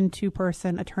 1- and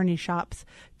 2-person attorney shops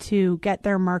to get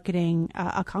their marketing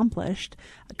accomplished.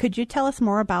 Could you tell us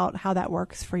more about how that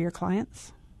works for your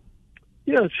clients?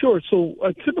 Yeah, sure. So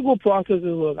a typical process is,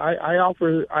 look, I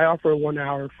offer a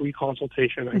 1-hour free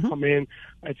consultation. I come in,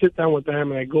 I sit down with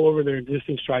them, and I go over their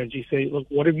existing strategy, say, look,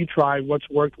 what have you tried? What's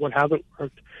worked? What hasn't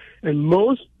worked? And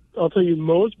I'll tell you,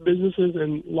 most businesses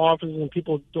and law offices and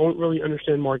people don't really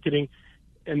understand marketing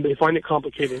and they find it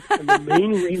complicated. And the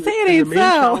main reason, Say it ain't the main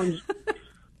so. challenge,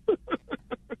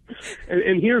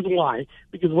 and here's why.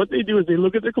 Because what they do is they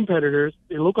look at their competitors,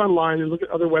 they look online, they look at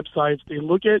other websites, they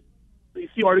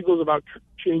see articles about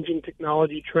changing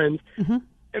technology trends,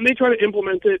 and they try to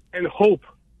implement it and hope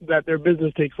that their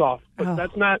business takes off. But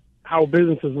that's not how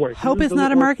businesses work. Hope Business is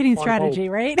not a doesn't work marketing on strategy,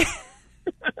 hope. right?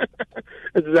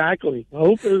 Exactly.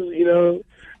 Hope is,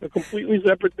 a completely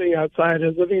separate thing outside. It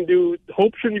has nothing to do.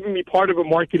 Hope shouldn't even be part of a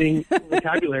marketing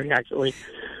vocabulary, actually.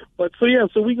 But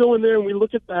so we go in there and we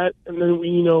look at that, and then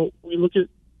we look at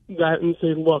that and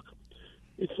say, look,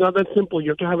 it's not that simple.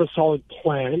 You have to have a solid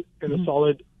plan and a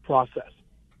solid process.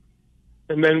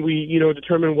 And then we,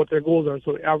 determine what their goals are.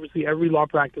 So obviously every law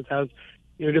practice has,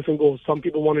 different goals. Some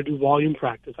people want to do volume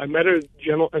practice. I met an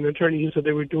attorney who said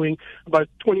they were doing about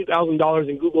 $20,000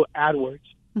 in Google AdWords.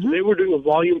 So they were doing a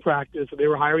volume practice, so they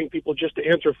were hiring people just to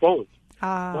answer phones.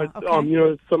 But,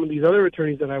 okay. Some of these other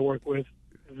attorneys that I work with,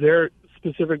 their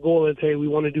specific goal is, hey, we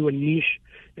want to do a niche,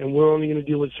 and we're only going to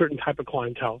deal with certain type of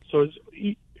clientele. So,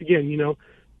 again,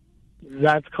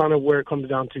 that's kind of where it comes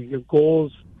down to your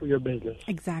goals for your business.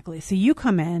 Exactly. So you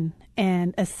come in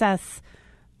and assess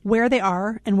where they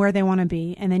are and where they want to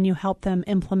be, and then you help them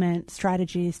implement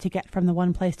strategies to get from the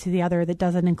one place to the other that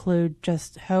doesn't include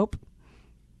just hope.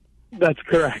 That's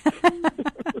correct.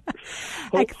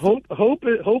 Hope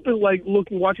is like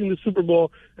watching the Super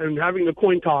Bowl and having the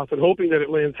coin toss and hoping that it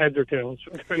lands heads or tails,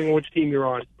 depending on which team you're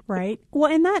on. Right.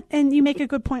 Well, and you make a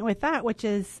good point with that, which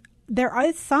is there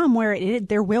is some where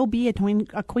there will be a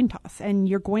coin toss, and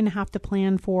you're going to have to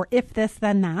plan for if this,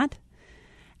 then that.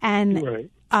 And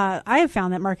right. I have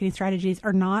found that marketing strategies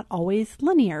are not always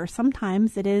linear.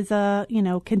 Sometimes it is a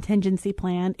contingency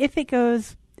plan. If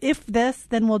this,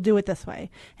 then we'll do it this way.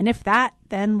 And if that,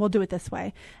 then we'll do it this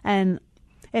way. And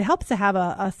it helps to have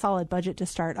a solid budget to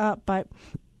start up. But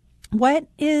what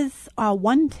is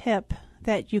one tip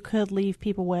that you could leave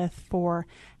people with for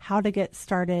how to get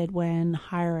started when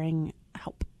hiring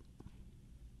help?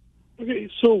 Okay,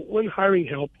 so when hiring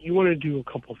help, you want to do a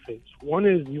couple of things. One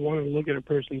is you want to look at a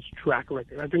person's track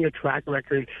record. I think a track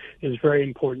record is very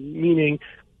important, meaning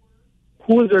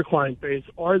who is their client base?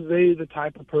 Are they the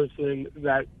type of person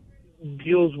that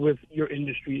deals with your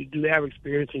industry? Do they have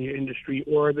experience in your industry?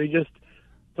 Or are they just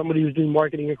somebody who's doing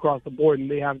marketing across the board and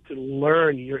they have to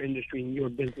learn your industry and your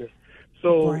business?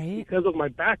 So because of my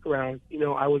background,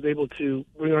 I was able to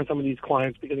bring on some of these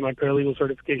clients because of my paralegal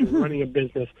certification, running a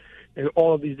business, and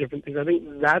all of these different things. I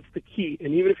think that's the key.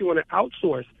 And even if you want to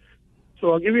outsource,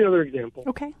 so I'll give you another example.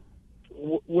 Okay.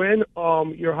 When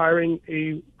you're hiring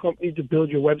a company to build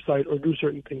your website or do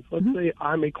certain things, let's say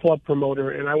I'm a club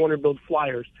promoter and I want to build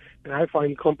flyers, and I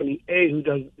find company A who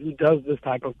does this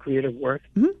type of creative work.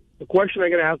 The question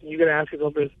you're going to ask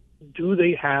yourself is, do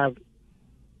they have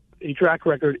a track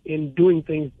record in doing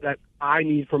things that I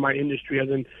need for my industry, as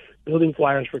in building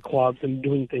flyers for clubs and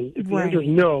doing things? If the answer is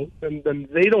no, then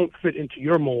they don't fit into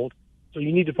your mold. So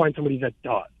you need to find somebody that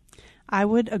does. I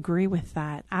would agree with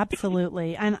that.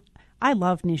 Absolutely. And I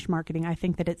love niche marketing. I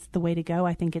think that it's the way to go.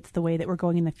 I think it's the way that we're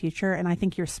going in the future. And I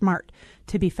think you're smart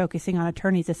to be focusing on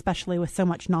attorneys, especially with so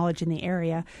much knowledge in the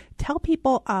area. Tell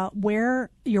people where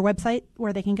your website,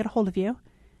 where they can get a hold of you.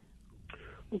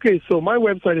 Okay, so my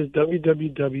website is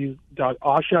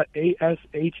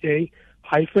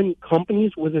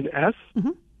www.asha-companies with an S.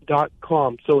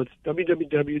 .com. So it's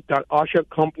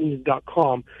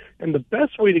www.ashacompanies.com. And the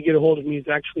best way to get a hold of me is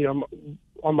actually on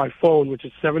my phone, which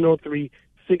is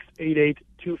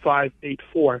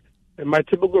 703-688-2584. And my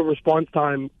typical response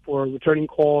time for returning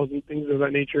calls and things of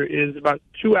that nature is about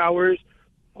 2 hours,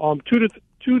 2 to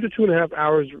 2.5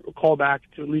 hours call back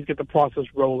to at least get the process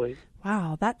rolling.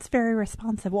 Wow, that's very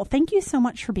responsive. Well, thank you so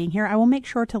much for being here. I will make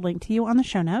sure to link to you on the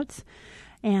show notes.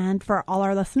 And for all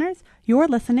our listeners, you're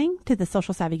listening to the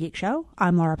Social Savvy Geek Show.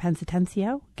 I'm Laura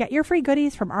Pensatencio. Get your free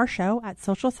goodies from our show at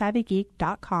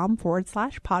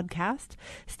socialsavvygeek.com/podcast.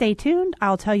 Stay tuned.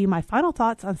 I'll tell you my final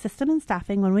thoughts on system and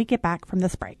staffing when we get back from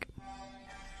this break.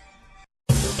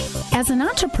 As an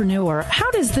entrepreneur, how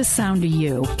does this sound to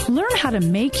you? Learn how to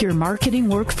make your marketing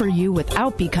work for you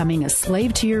without becoming a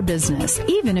slave to your business,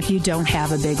 even if you don't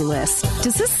have a big list.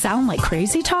 Does this sound like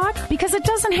crazy talk? Because it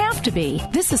doesn't have to be.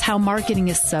 This is how marketing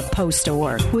is supposed to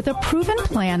work. With a proven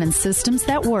plan and systems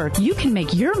that work, you can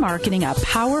make your marketing a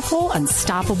powerful,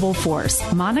 unstoppable force.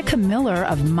 Monica Miller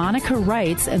of Monica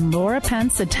Writes and Laura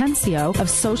Pensatencio of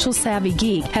Social Savvy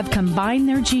Geek have combined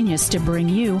their genius to bring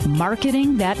you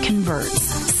marketing that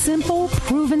converts. Simple,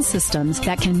 proven systems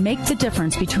that can make the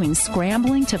difference between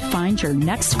scrambling to find your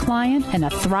next client and a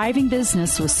thriving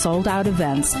business with sold-out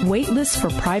events, wait lists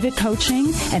for private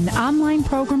coaching, and online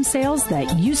program sales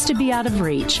that used to be out of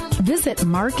reach. Visit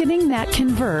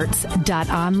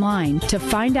marketingthatconverts.online to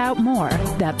find out more.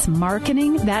 That's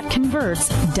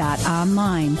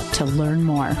marketingthatconverts.online to learn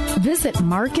more. Visit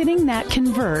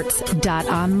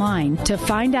marketingthatconverts.online to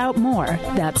find out more.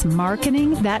 That's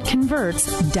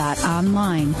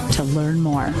marketingthatconverts.online to learn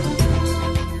more.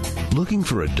 Looking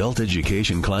for adult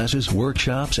education classes,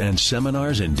 workshops, and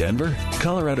seminars in Denver?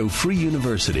 Colorado Free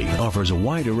University offers a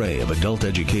wide array of adult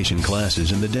education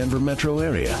classes in the Denver metro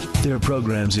area. Their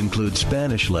programs include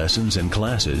Spanish lessons and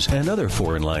classes and other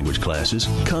foreign language classes,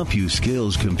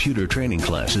 CompuSkills computer training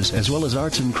classes, as well as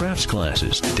arts and crafts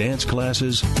classes, dance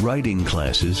classes, writing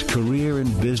classes, career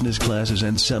and business classes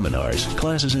and seminars,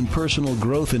 classes in personal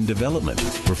growth and development,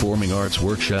 performing arts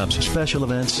workshops, special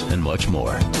events, and much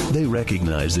more. They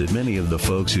recognize that many of the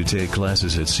folks who take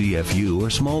classes at CFU are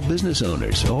small business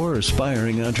owners or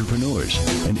aspiring entrepreneurs.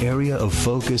 An area of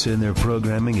focus in their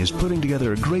programming is putting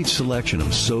together a great selection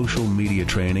of social media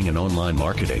training and online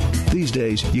marketing. These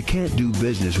days, you can't do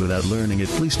business without learning at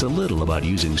least a little about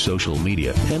using social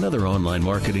media and other online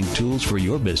marketing tools for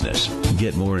your business.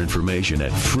 Get more information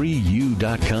at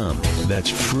freeu.com.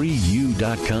 That's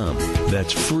freeu.com.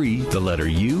 That's free, the letter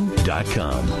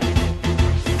U.com.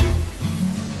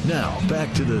 Now,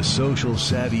 back to the social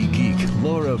savvy geek,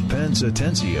 Laura Pence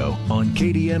Atencio, on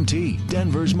KDMT,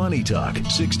 Denver's Money Talk,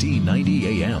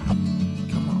 1690 AM.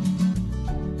 Come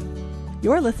on.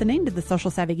 You're listening to the Social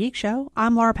Savvy Geek Show.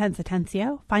 I'm Laura Pence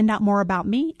Atencio. Find out more about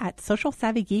me at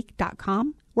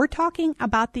socialsavvygeek.com. We're talking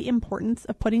about the importance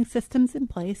of putting systems in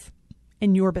place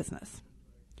in your business.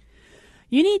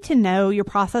 You need to know your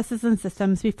processes and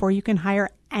systems before you can hire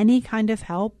any kind of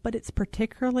help, but it's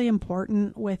particularly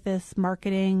important with this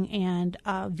marketing and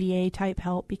VA type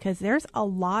help because there's a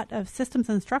lot of systems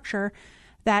and structure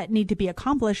that need to be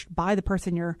accomplished by the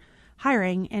person you're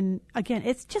hiring. And again,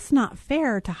 it's just not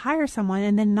fair to hire someone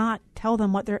and then not tell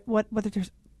them what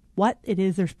it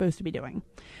is they're supposed to be doing.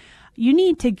 You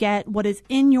need to get what is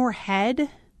in your head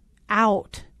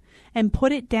out and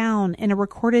put it down in a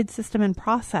recorded system and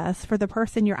process for the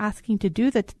person you're asking to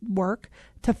do the work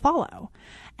to follow.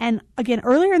 And again,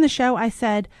 earlier in the show, I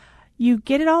said you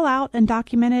get it all out and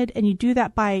documented, and you do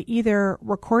that by either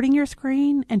recording your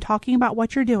screen and talking about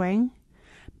what you're doing,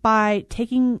 by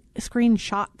taking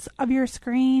screenshots of your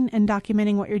screen and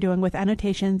documenting what you're doing with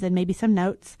annotations and maybe some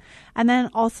notes, and then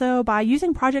also by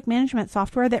using project management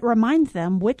software that reminds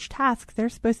them which tasks they're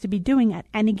supposed to be doing at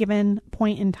any given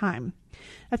point in time.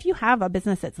 If you have a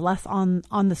business that's less on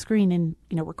the screen and,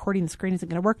 recording the screen isn't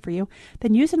going to work for you,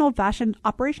 then use an old-fashioned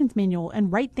operations manual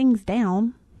and write things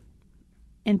down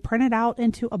and print it out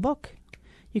into a book.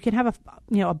 You can have a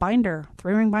binder,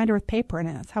 3-ring binder with paper in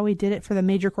it. That's how we did it for the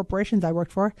major corporations I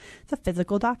worked for. It's a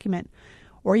physical document.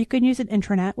 Or you can use an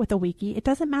intranet with a wiki. It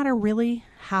doesn't matter really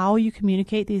how you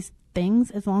communicate these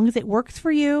things as long as it works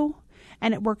for you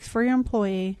and it works for your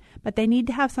employee, but they need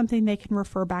to have something they can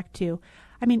refer back to.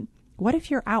 I mean, what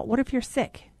if you're out? What if you're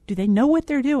sick? Do they know what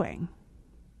they're doing?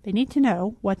 They need to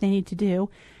know what they need to do.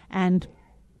 And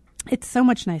it's so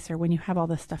much nicer when you have all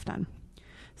this stuff done.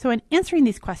 So in answering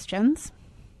these questions,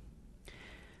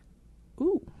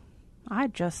 I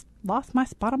just lost my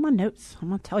spot on my notes. I'm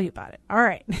going to tell you about it. All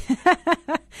right.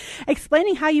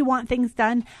 Explaining how you want things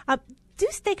done. Do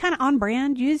stay kind of on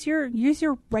brand. Use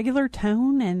your regular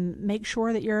tone and make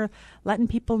sure that you're letting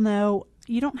people know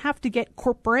you don't have to get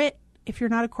corporate. If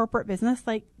you're not a corporate business,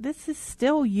 like this is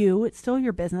still you, it's still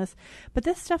your business, but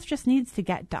this stuff just needs to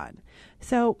get done.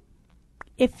 So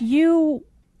if you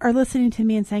are listening to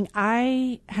me and saying,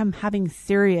 I am having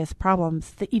serious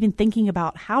problems even thinking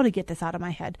about how to get this out of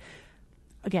my head,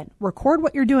 again, record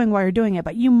what you're doing while you're doing it,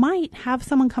 but you might have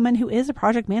someone come in who is a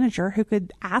project manager who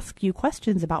could ask you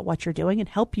questions about what you're doing and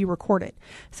help you record it.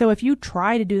 So if you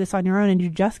try to do this on your own and you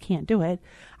just can't do it,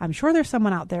 I'm sure there's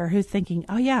someone out there who's thinking,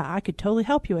 oh yeah, I could totally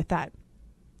help you with that.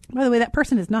 By the way, that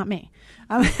person is not me.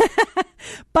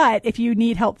 But if you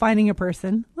need help finding a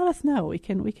person, let us know. We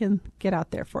can get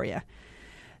out there for you.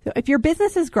 So if your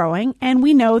business is growing, and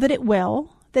we know that it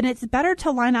will, then it's better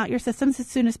to line out your systems as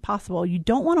soon as possible. You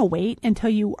don't want to wait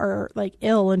until you are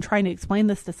ill and trying to explain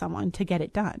this to someone to get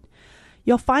it done.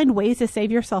 You'll find ways to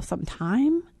save yourself some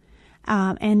time,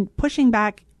 and pushing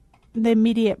back the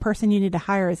immediate person you need to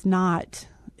hire is not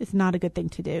a good thing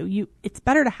to do. It's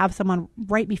better to have someone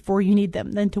right before you need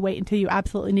them than to wait until you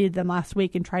absolutely needed them last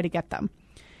week and try to get them.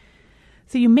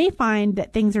 So you may find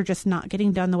that things are just not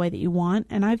getting done the way that you want.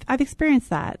 And I've experienced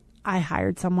that. I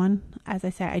hired someone. As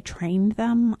I say, I trained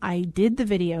them. I did the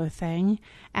video thing,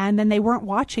 and then they weren't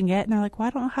watching it, and they're like, well,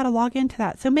 I don't know how to log into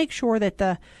that. So make sure that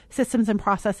the systems and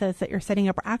processes that you're setting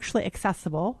up are actually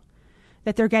accessible,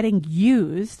 that they're getting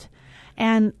used.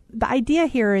 And the idea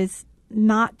here is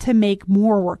not to make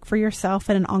more work for yourself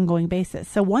on an ongoing basis.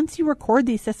 So once you record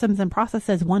these systems and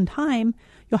processes one time,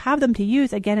 you'll have them to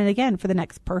use again and again for the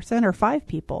next person or 5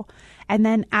 people. And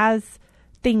then as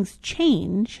things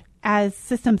change, as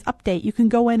systems update, you can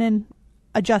go in and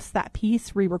adjust that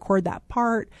piece, re-record that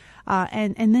part,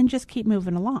 and then just keep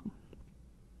moving along.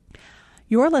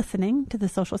 You're listening to the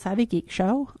Social Savvy Geek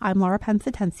Show. I'm Laura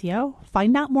Pensatencio.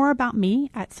 Find out more about me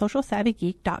at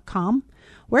socialsavvygeek.com.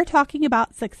 We're talking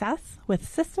about success with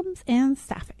systems and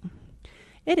staffing.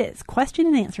 It is question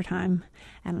and answer time,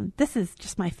 and this is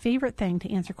just my favorite thing, to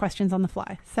answer questions on the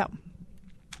fly. So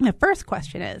the first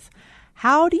question is,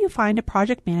 how do you find a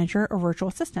project manager or virtual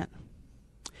assistant?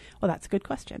 Well, that's a good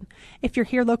question. If you're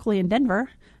here locally in Denver,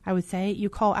 I would say you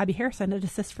call Abby Harrison at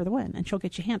Assist for the Win, and she'll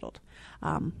get you handled.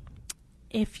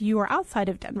 If you are outside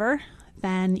of Denver,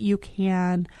 then you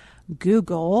can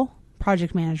Google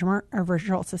project manager or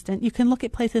virtual assistant. You can look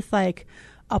at places like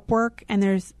Upwork, and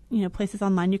there's places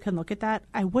online you can look at that.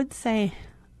 I would say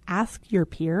ask your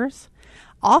peers.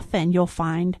 Often you'll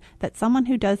find that someone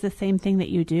who does the same thing that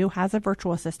you do has a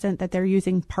virtual assistant that they're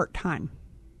using part-time.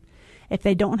 If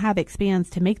they don't have expands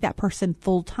to make that person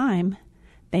full-time,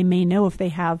 they may know if they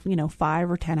have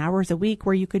 5 or 10 hours a week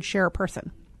where you could share a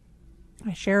person.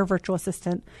 I share a virtual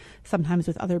assistant sometimes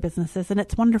with other businesses, and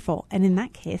it's wonderful. And in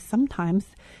that case, sometimes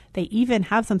they even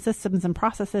have some systems and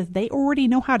processes they already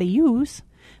know how to use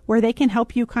where they can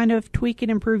help you kind of tweak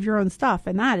and improve your own stuff.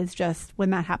 And that is just,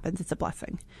 when that happens, it's a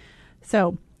blessing.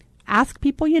 So ask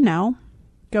people you know,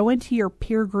 go into your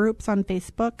peer groups on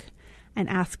Facebook and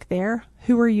ask there,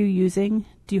 who are you using?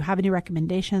 Do you have any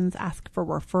recommendations? Ask for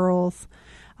referrals.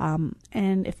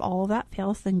 And if all of that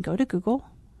fails, then go to Google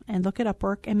and look at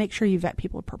Upwork and make sure you vet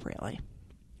people appropriately.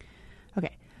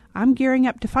 Okay, I'm gearing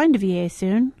up to find a VA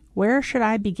soon. Where should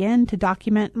I begin to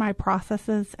document my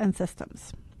processes and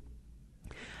systems?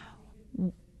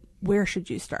 Where should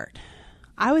you start?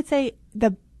 I would say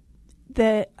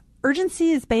the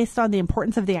urgency is based on the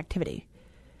importance of the activity.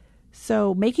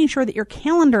 So making sure that your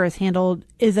calendar is handled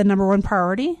is a number one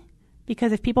priority,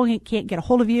 because if people can't get a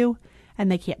hold of you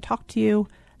and they can't talk to you,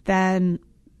 then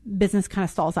business kind of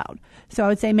stalls out. So I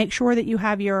would say make sure that you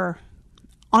have your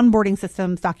onboarding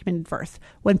systems documented first.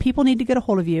 When people need to get a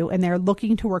hold of you and they're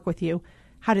looking to work with you,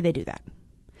 how do they do that?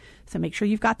 So make sure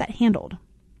you've got that handled.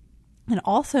 And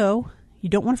also, you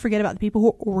don't want to forget about the people who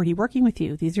are already working with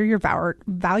you. These are your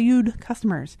valued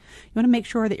customers. You want to make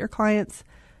sure that your clients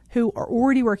who are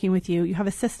already working with you, you have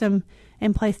a system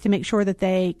in place to make sure that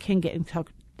they can get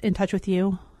in touch with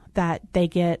you, that they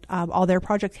get all their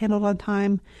projects handled on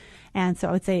time. And so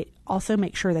I would say also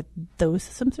make sure that those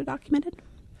systems are documented.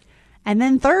 And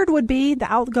then third would be the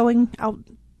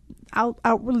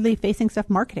outwardly facing stuff,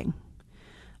 marketing.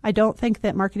 I don't think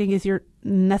that marketing is your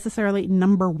necessarily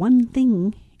number one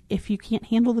thing if you can't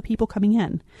handle the people coming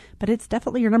in, but it's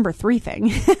definitely your number 3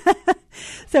 thing.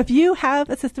 So if you have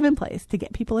a system in place to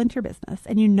get people into your business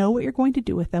and you know what you're going to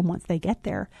do with them once they get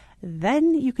there,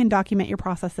 then you can document your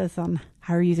processes on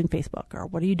how you're using Facebook, or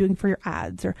what are you doing for your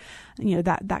ads, or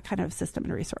that kind of system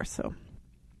and resource. So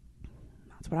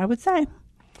that's what I would say.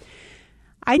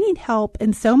 I need help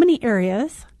in so many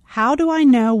areas. How do I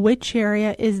know which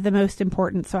area is the most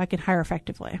important so I can hire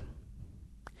effectively?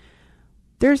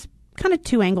 There's kind of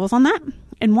 2 angles on that.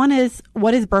 And one is,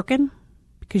 what is broken?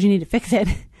 Because you need to fix it.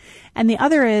 And the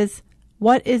other is,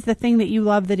 what is the thing that you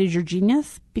love that is your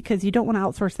genius? Because you don't want to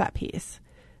outsource that piece.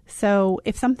 So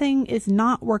if something is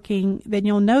not working, then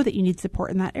you'll know that you need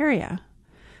support in that area.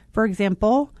 For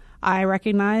example, I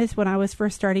recognized when I was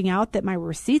first starting out that my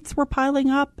receipts were piling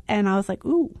up, and I was like,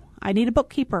 ooh, I need a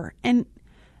bookkeeper. And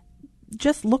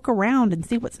just look around and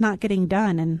see what's not getting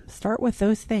done and start with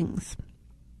those things.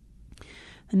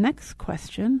 The next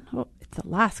question, it's the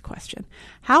last question.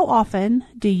 How often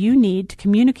do you need to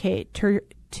communicate to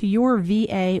your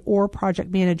VA or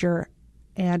project manager,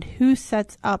 and who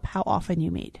sets up how often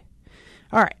you meet?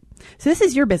 All right. So this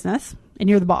is your business and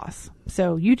you're the boss.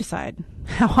 So you decide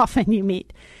how often you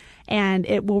meet, and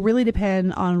it will really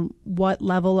depend on what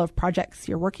level of projects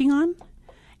you're working on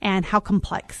and how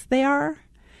complex they are.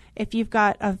 If you've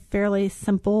got a fairly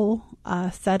simple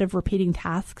set of repeating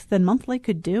tasks, then monthly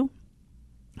could do.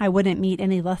 I wouldn't meet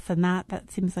any less than that. That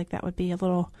seems like that would be a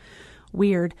little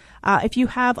weird. If you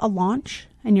have a launch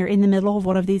and you're in the middle of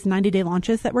one of these 90-day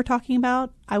launches that we're talking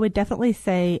about, I would definitely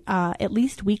say at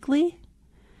least weekly.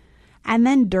 And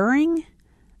then during,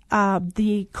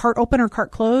 the cart open or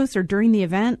cart closed or during the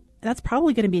event, that's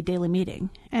probably going to be a daily meeting.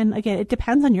 And again, it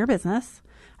depends on your business.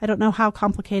 I don't know how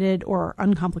complicated or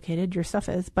uncomplicated your stuff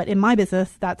is, but in my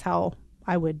business, that's how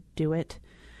I would do it.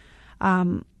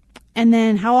 And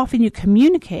then how often you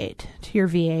communicate to your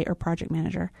VA or project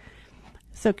manager.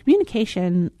 So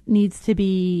communication needs to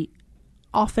be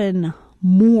often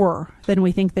more than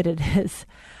we think that it is.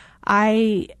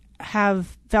 I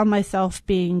have found myself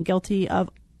being guilty of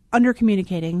under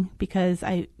communicating because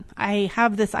I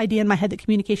have this idea in my head that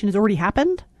communication has already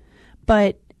happened,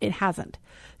 but it hasn't.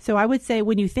 So I would say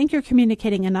when you think you're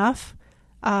communicating enough,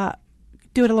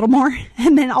 do it a little more,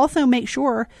 and then also make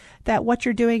sure that what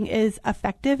you're doing is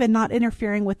effective and not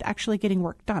interfering with actually getting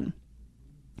work done.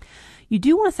 You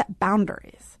do want to set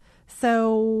boundaries.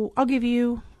 So I'll give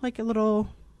you like a little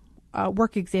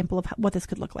work example of what this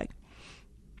could look like.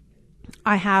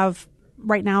 I have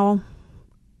right now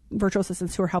virtual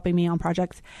assistants who are helping me on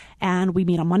projects, and we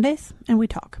meet on Mondays and we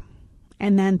talk.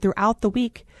 And then throughout the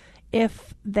week,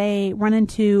 if they run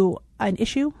into an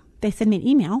issue, they send me an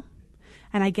email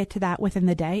and I get to that within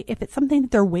the day. If it's something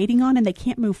that they're waiting on and they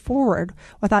can't move forward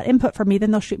without input from me,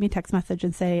 then they'll shoot me a text message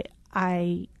and say,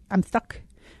 I'm stuck.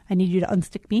 I need you to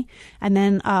unstick me. And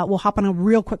then we'll hop on a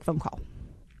real quick phone call.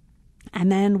 And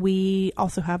then we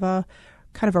also have a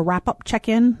kind of a wrap-up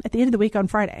check-in at the end of the week on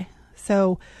Friday.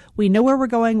 So we know where we're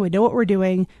going. We know what we're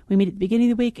doing. We meet at the beginning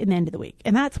of the week and the end of the week.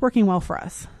 And that's working well for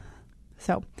us.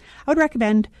 So I would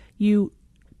recommend you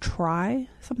try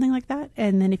something like that.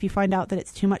 And then if you find out that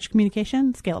it's too much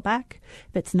communication, scale it back.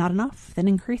 If it's not enough, then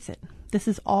increase it. This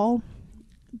is all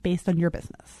based on your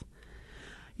business.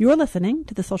 You're listening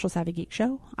to the Social Savvy Geek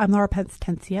Show. I'm Laura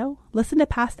Pence-Tencio. Listen to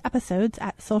past episodes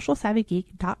at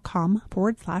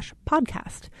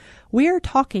socialsavvygeek.com/podcast. We are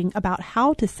talking about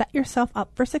how to set yourself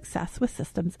up for success with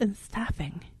systems and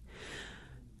staffing.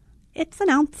 It's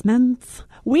announcements.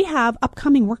 We have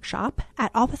upcoming workshop at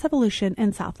Office Evolution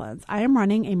in Southlands. I am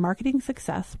running a marketing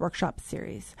success workshop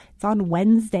series. It's on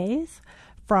Wednesdays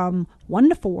from 1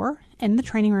 to 4 in the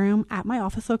training room at my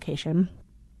office location.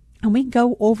 And we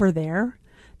go over there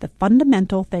the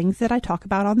fundamental things that I talk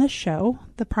about on this show,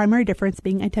 the primary difference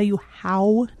being I tell you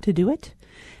how to do it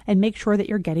and make sure that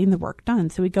you're getting the work done.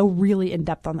 So we go really in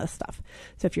depth on this stuff.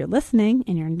 So if you're listening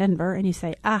and you're in Denver and you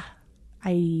say, I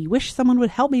wish someone would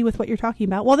help me with what you're talking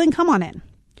about, well, then come on in.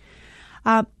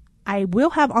 I will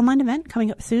have online event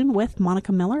coming up soon with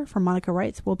Monica Miller from Monica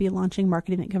Writes. We'll be launching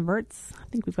Marketing That Converts. I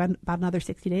think we've got about another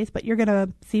 60 days, but you're going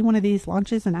to see one of these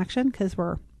launches in action because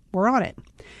we're on it.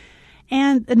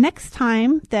 And the next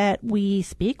time that we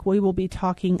speak, we will be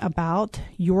talking about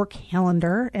your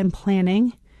calendar and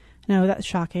planning. No, that's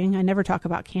shocking. I never talk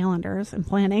about calendars and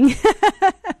planning,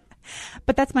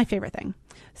 but that's my favorite thing.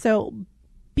 So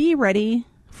be ready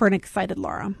for an excited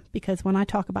Laura, because when I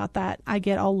talk about that, I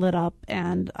get all lit up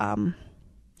and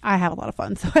I have a lot of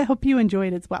fun. So I hope you enjoy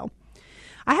it as well.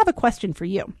 I have a question for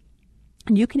you,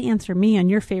 and you can answer me on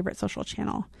your favorite social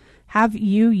channel. Have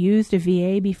you used a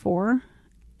VA before?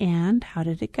 And how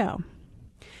did it go?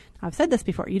 I've said this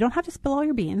before. You don't have to spill all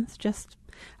your beans. Just,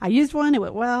 I used one. It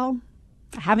went well.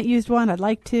 I haven't used one. I'd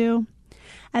like to.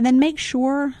 And then make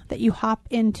sure that you hop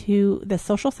into the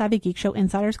Social Savvy Geek Show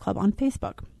Insiders Club on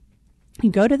Facebook.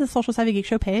 You go to the Social Savvy Geek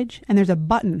Show page, and there's a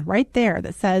button right there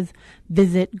that says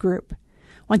Visit Group.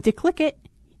 Once you click it,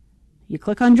 you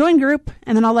click on Join Group,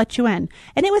 and then I'll let you in.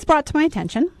 And it was brought to my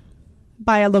attention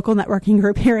by a local networking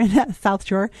group here in South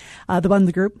Shore, the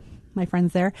Buns Group. My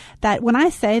friends there, that when I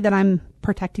say that I'm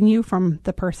protecting you from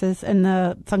the purses and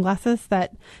the sunglasses,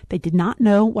 that they did not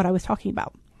know what I was talking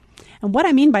about. And what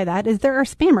I mean by that is there are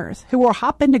spammers who will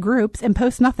hop into groups and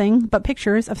post nothing but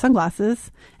pictures of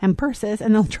sunglasses and purses,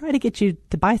 and they'll try to get you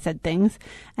to buy said things.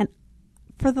 And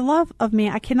for the love of me,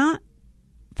 I cannot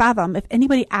fathom if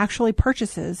anybody actually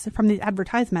purchases from these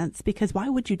advertisements, because why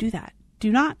would you do that?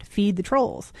 Do not feed the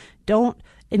trolls. Don't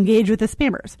engage with the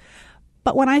spammers.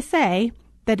 But when I say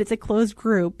that it's a closed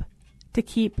group to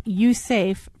keep you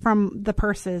safe from the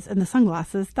purses and the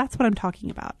sunglasses, that's what I'm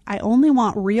talking about. I only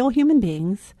want real human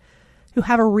beings who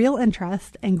have a real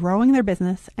interest in growing their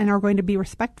business and are going to be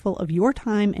respectful of your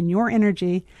time and your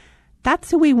energy. That's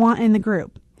who we want in the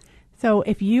group. So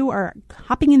if you are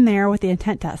hopping in there with the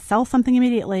intent to sell something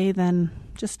immediately, then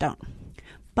just don't.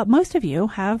 But most of you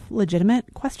have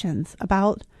legitimate questions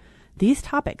about these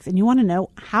topics, and you want to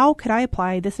know, how could I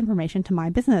apply this information to my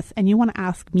business? And you want to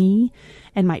ask me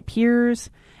and my peers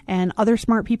and other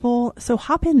smart people. So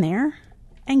hop in there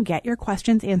and get your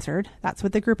questions answered. That's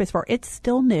what the group is for. It's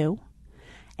still new.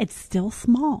 It's still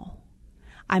small.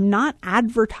 I'm not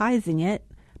advertising it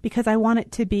because I want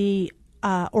it to be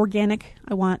organic.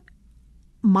 I want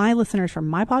my listeners from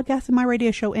my podcast and my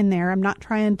radio show in there. I'm not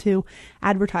trying to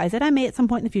advertise it. I may at some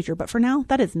point in the future, but for now,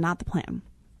 that is not the plan.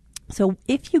 So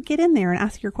if you get in there and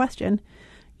ask your question,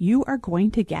 you are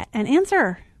going to get an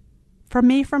answer from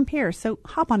me, from Piers. So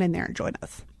hop on in there and join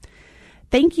us.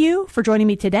 Thank you for joining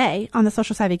me today on the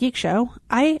Social Savvy Geek Show.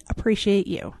 I appreciate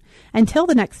you. Until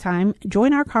the next time,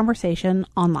 join our conversation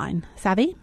online. Savvy?